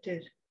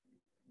constricted?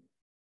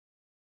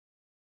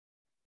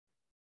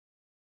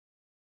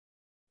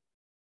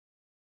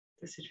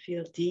 Does it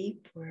feel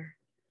deep or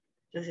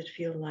does it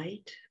feel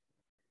light?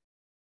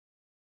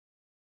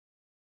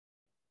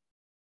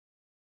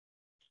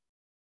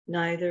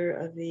 Neither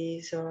of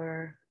these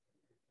are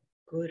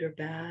good or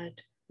bad,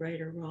 right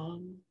or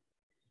wrong.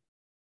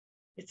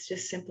 It's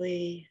just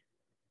simply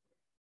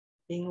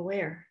being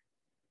aware.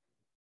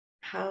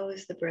 How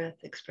is the breath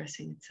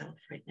expressing itself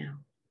right now?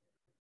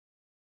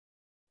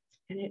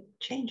 And it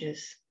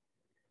changes.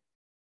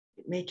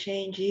 It may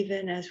change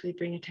even as we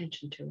bring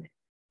attention to it.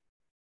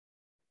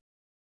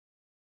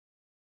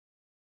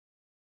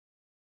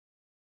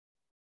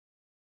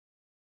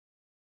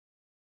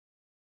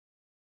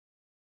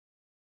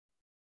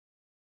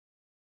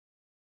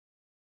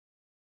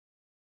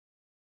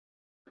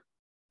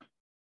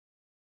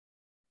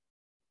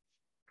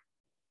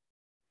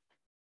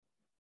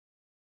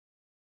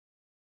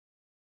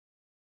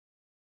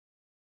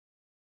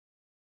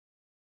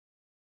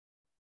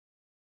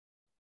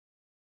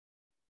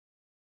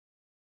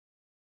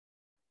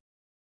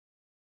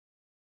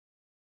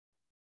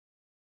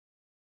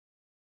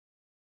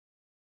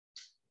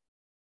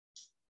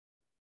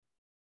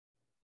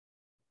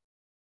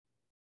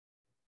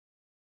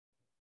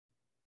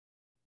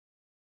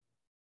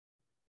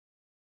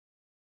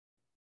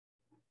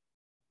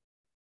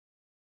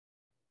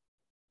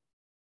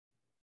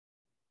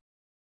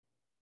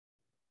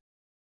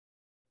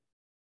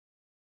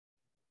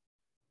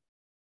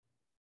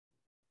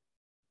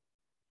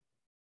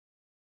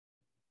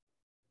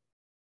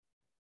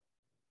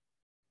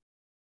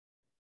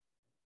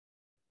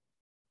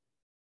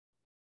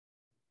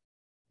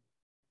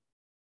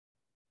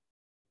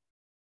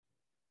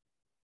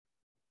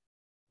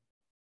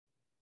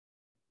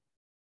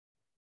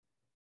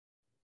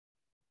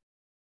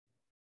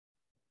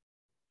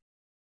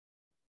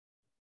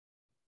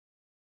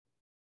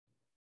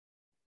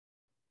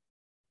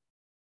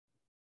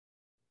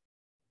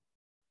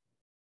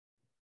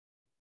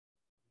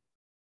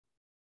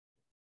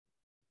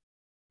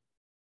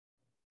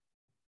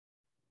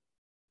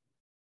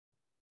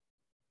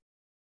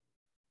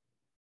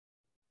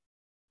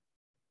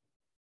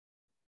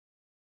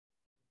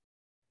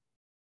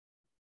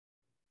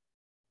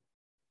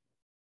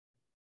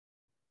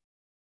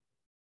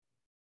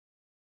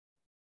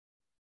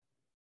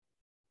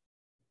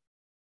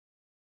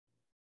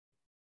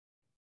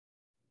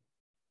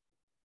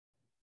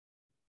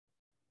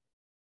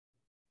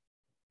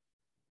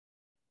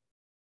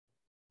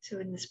 So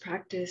in this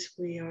practice,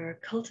 we are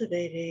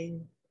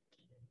cultivating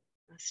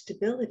a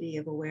stability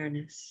of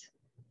awareness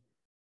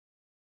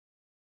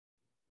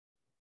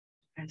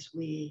as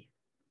we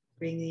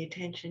bring the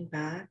attention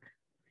back,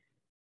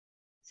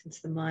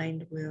 since the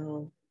mind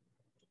will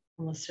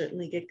almost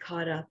certainly get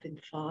caught up in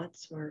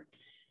thoughts or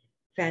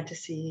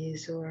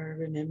fantasies or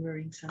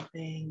remembering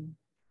something,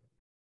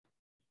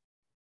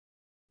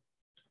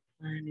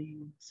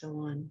 planning, so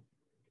on.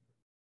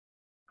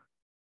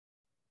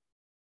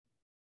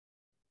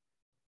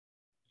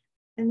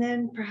 And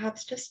then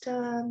perhaps just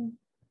a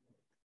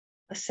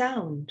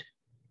sound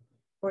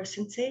or a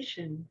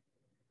sensation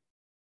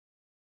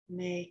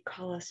may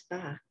call us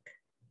back.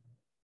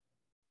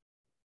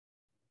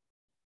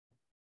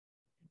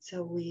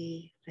 So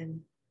we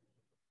then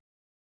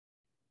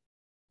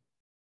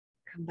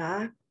come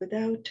back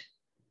without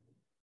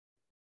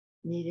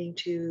needing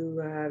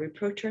to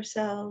reproach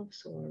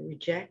ourselves or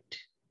reject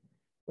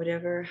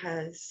whatever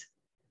has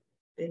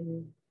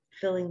been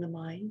filling the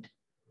mind.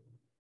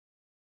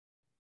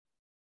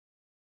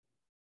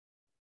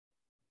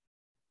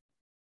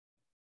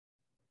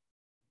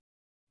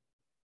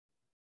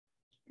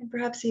 And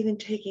perhaps even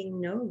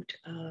taking note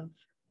of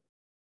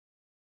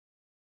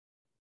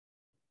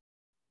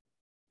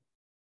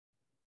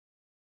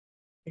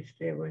if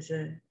there was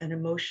an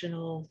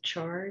emotional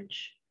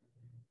charge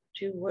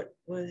to what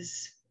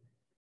was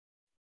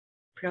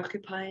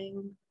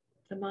preoccupying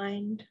the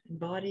mind and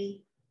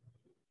body.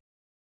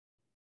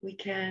 We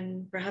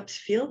can perhaps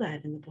feel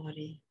that in the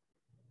body,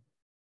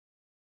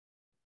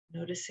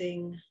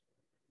 noticing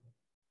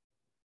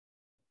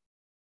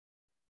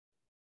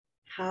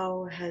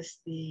how has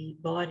the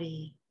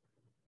body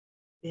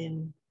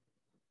been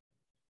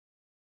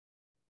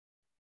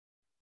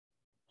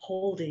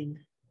holding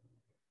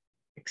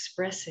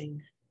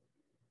expressing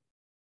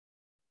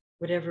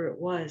whatever it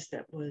was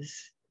that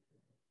was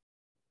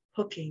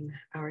hooking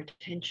our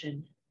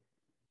attention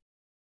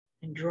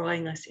and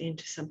drawing us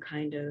into some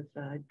kind of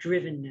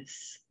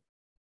drivenness.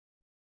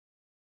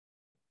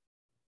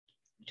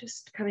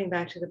 Just coming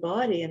back to the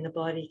body, and the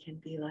body can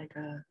be like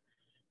a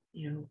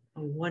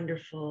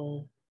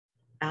wonderful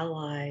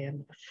ally, a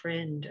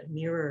friend, a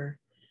mirror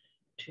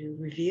to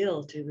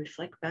reveal, to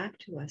reflect back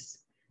to us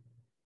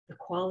the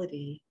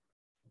quality,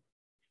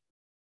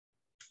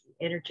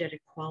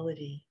 energetic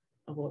quality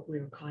of what we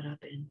were caught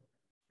up in.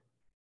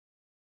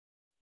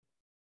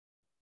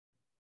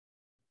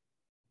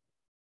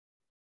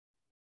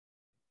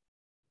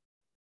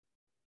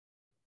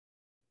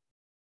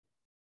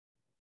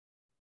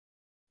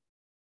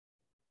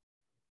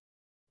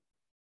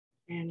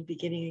 And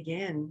beginning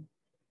again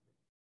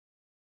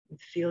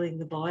with feeling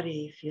the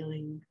body,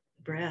 feeling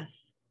the breath.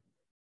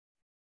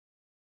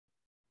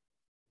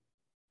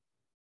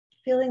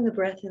 Feeling the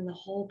breath in the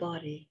whole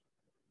body.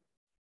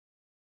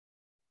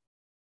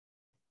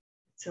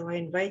 So I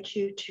invite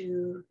you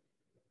to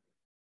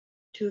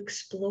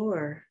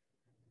explore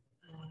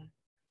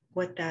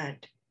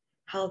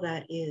how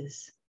that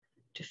is,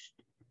 to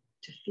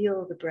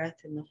feel the breath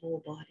in the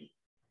whole body,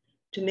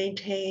 to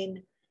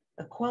maintain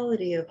a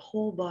quality of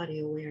whole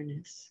body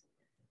awareness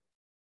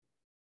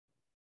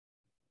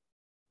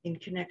in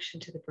connection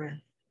to the breath.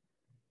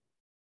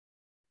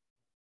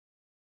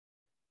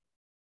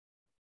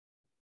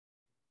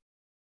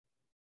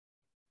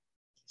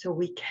 So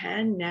we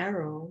can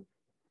narrow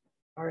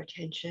our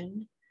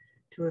attention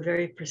to a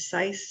very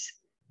precise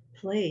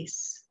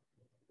place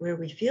where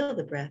we feel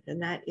the breath,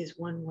 and that is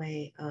one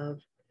way of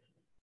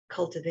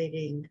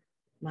cultivating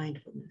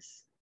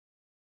mindfulness.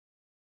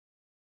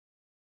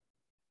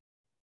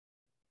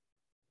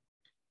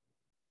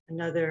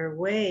 Another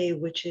way,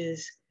 which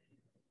is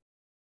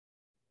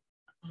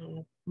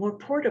more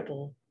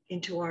portable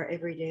into our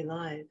everyday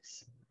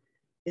lives,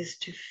 is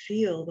to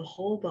feel the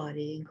whole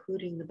body,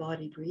 including the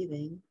body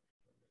breathing,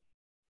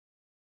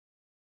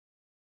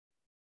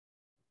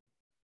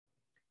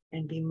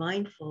 and be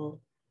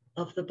mindful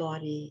of the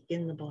body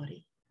in the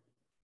body.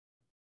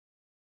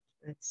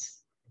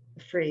 That's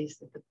the phrase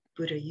that the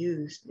Buddha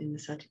used in the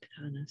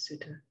Satipatthana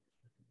Sutta.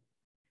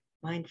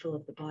 Mindful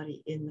of the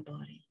body in the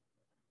body.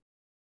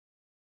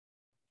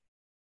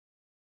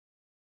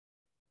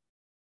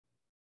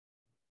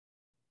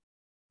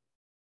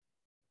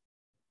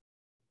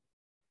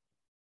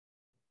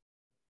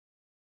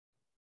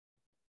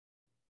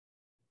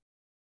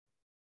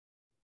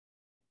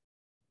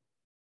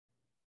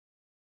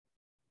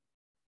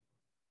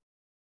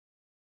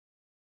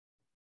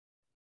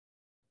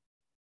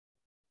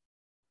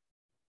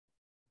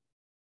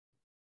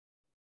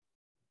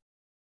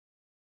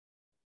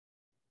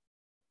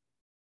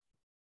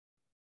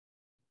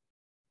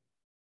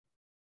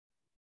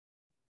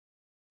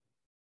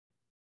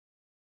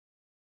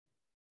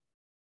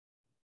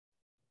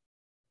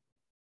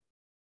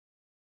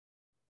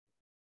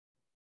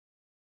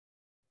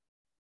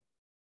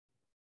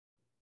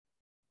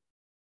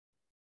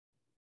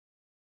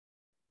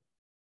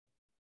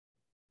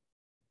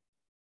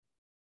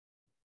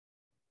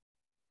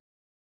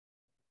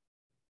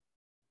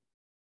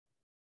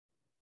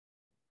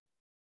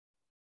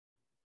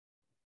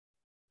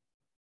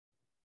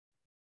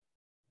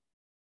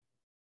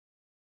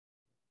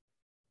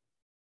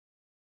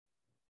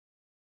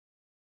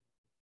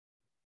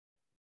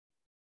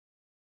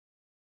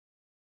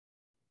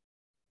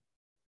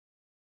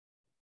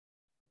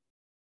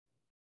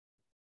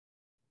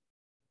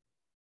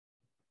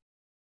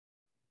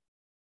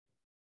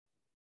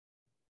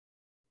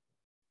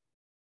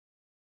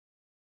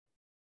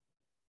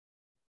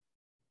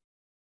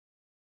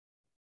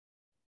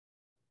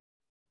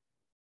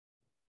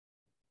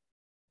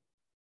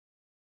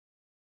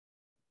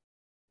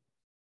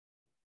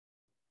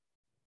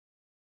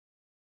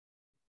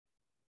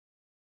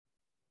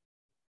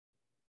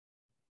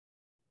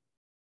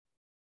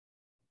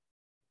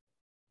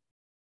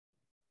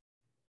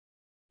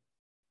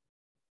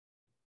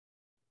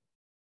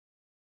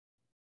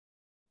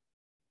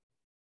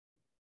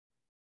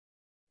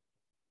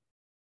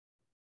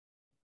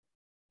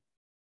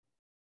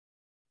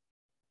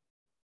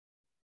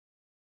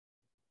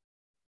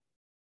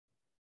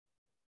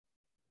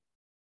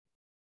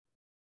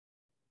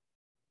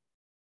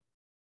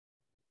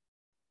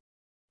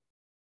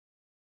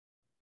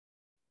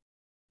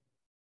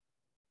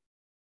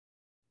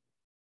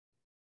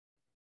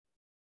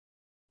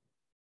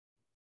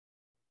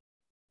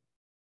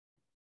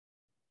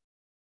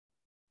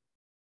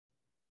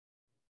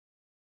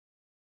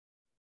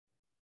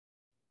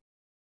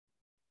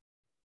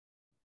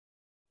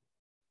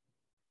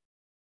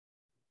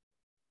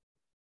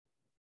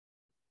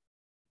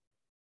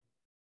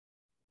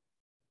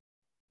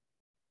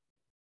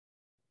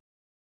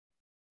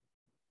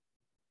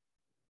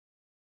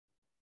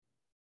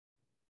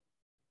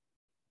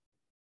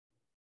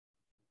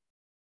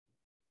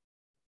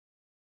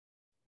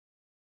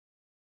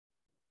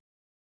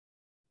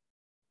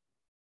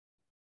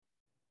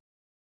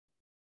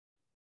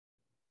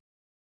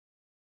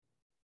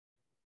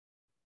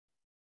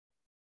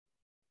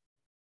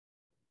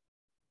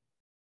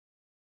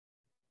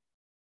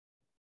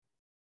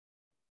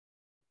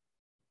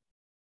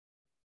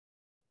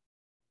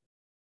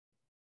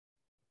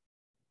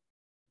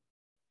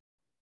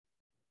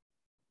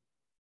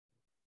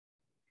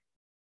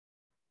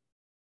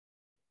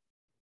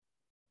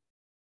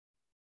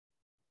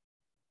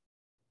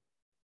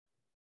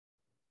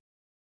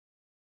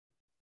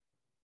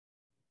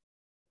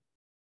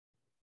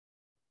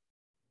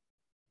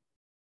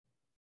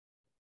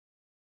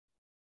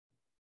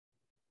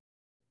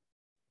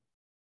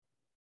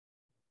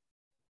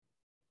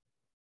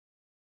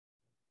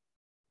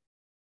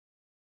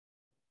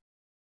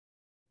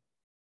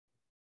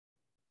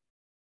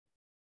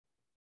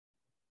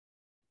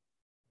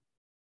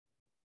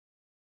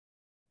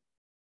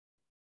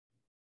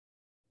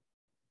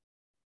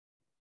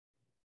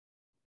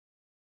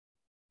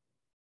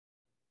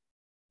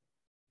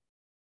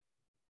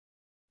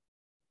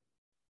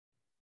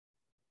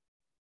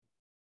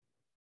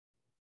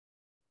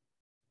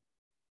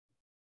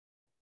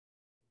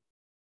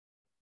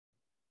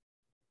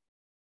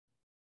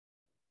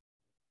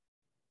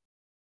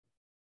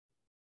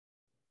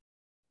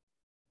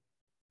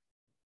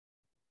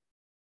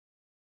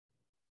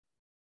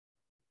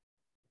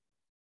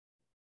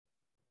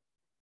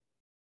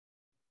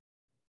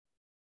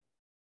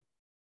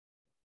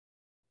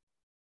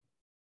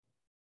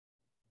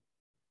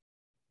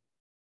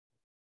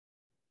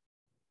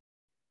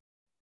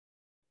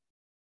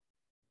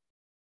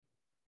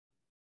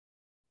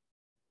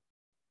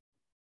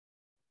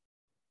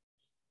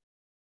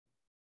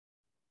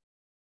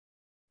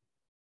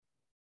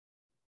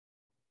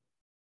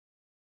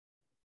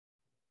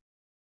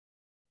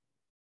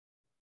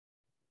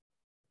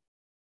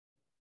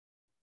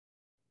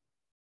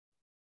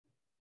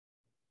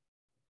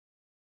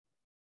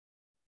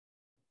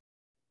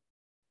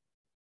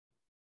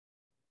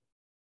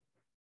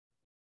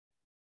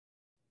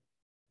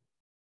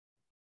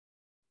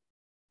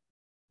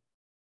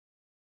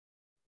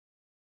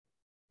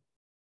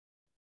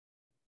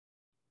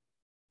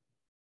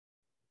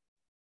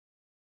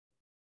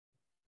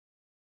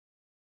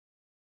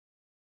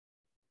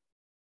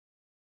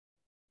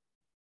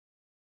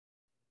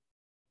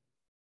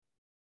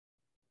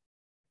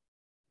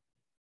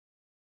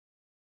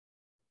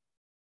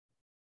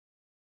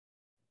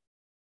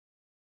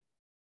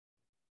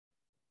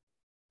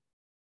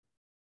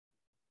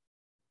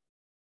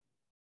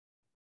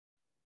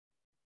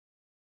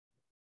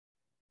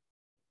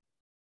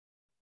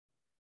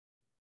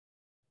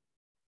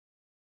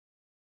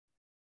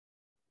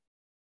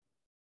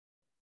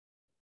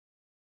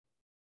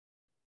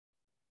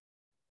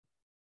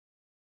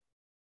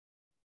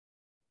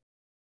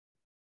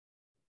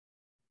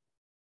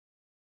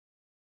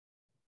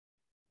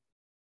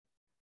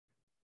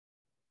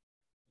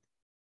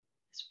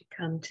 As we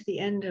come to the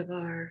end of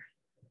our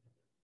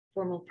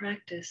formal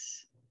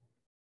practice,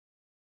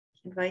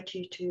 I invite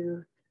you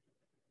to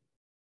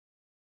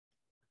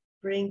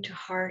bring to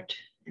heart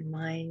and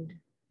mind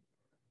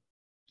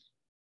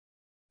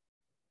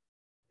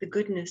the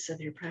goodness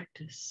of your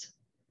practice,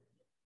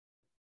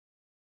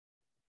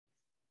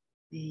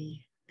 the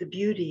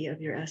beauty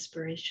of your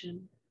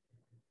aspiration,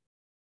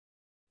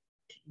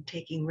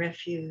 taking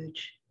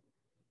refuge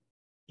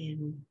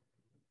in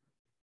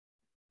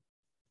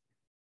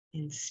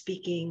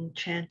speaking,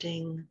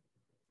 chanting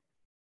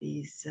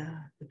these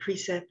the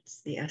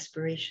precepts, the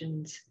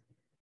aspirations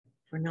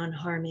for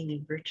non-harming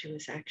and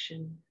virtuous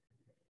action.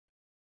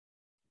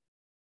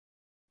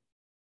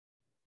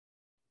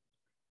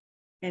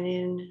 And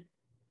in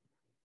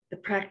the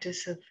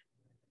practice of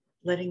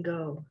letting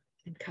go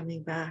and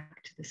coming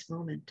back to this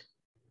moment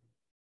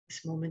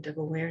of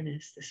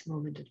awareness, this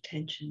moment of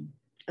tension,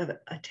 of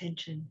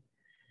attention.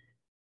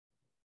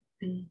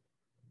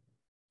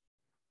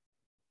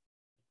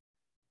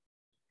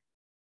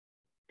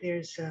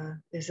 There's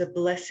a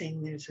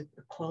blessing, there's a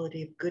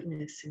quality of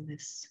goodness in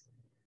this.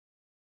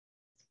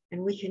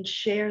 And we can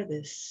share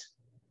this.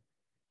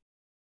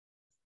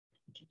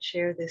 We can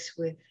share this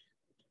with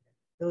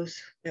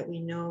those that we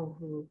know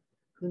who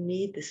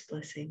need this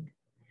blessing.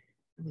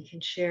 And we can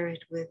share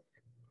it with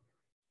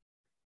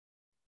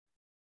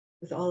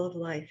all of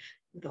life,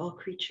 with all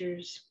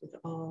creatures, with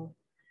all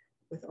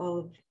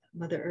of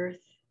Mother Earth.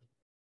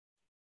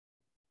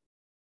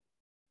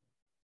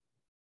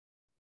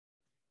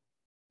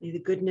 May the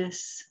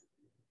goodness,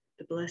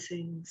 the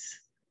blessings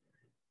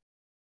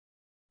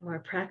of our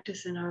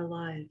practice in our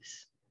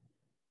lives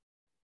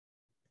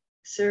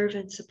serve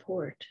and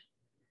support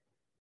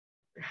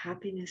the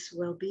happiness,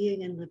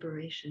 well-being, and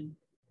liberation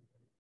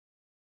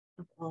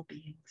of all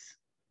beings.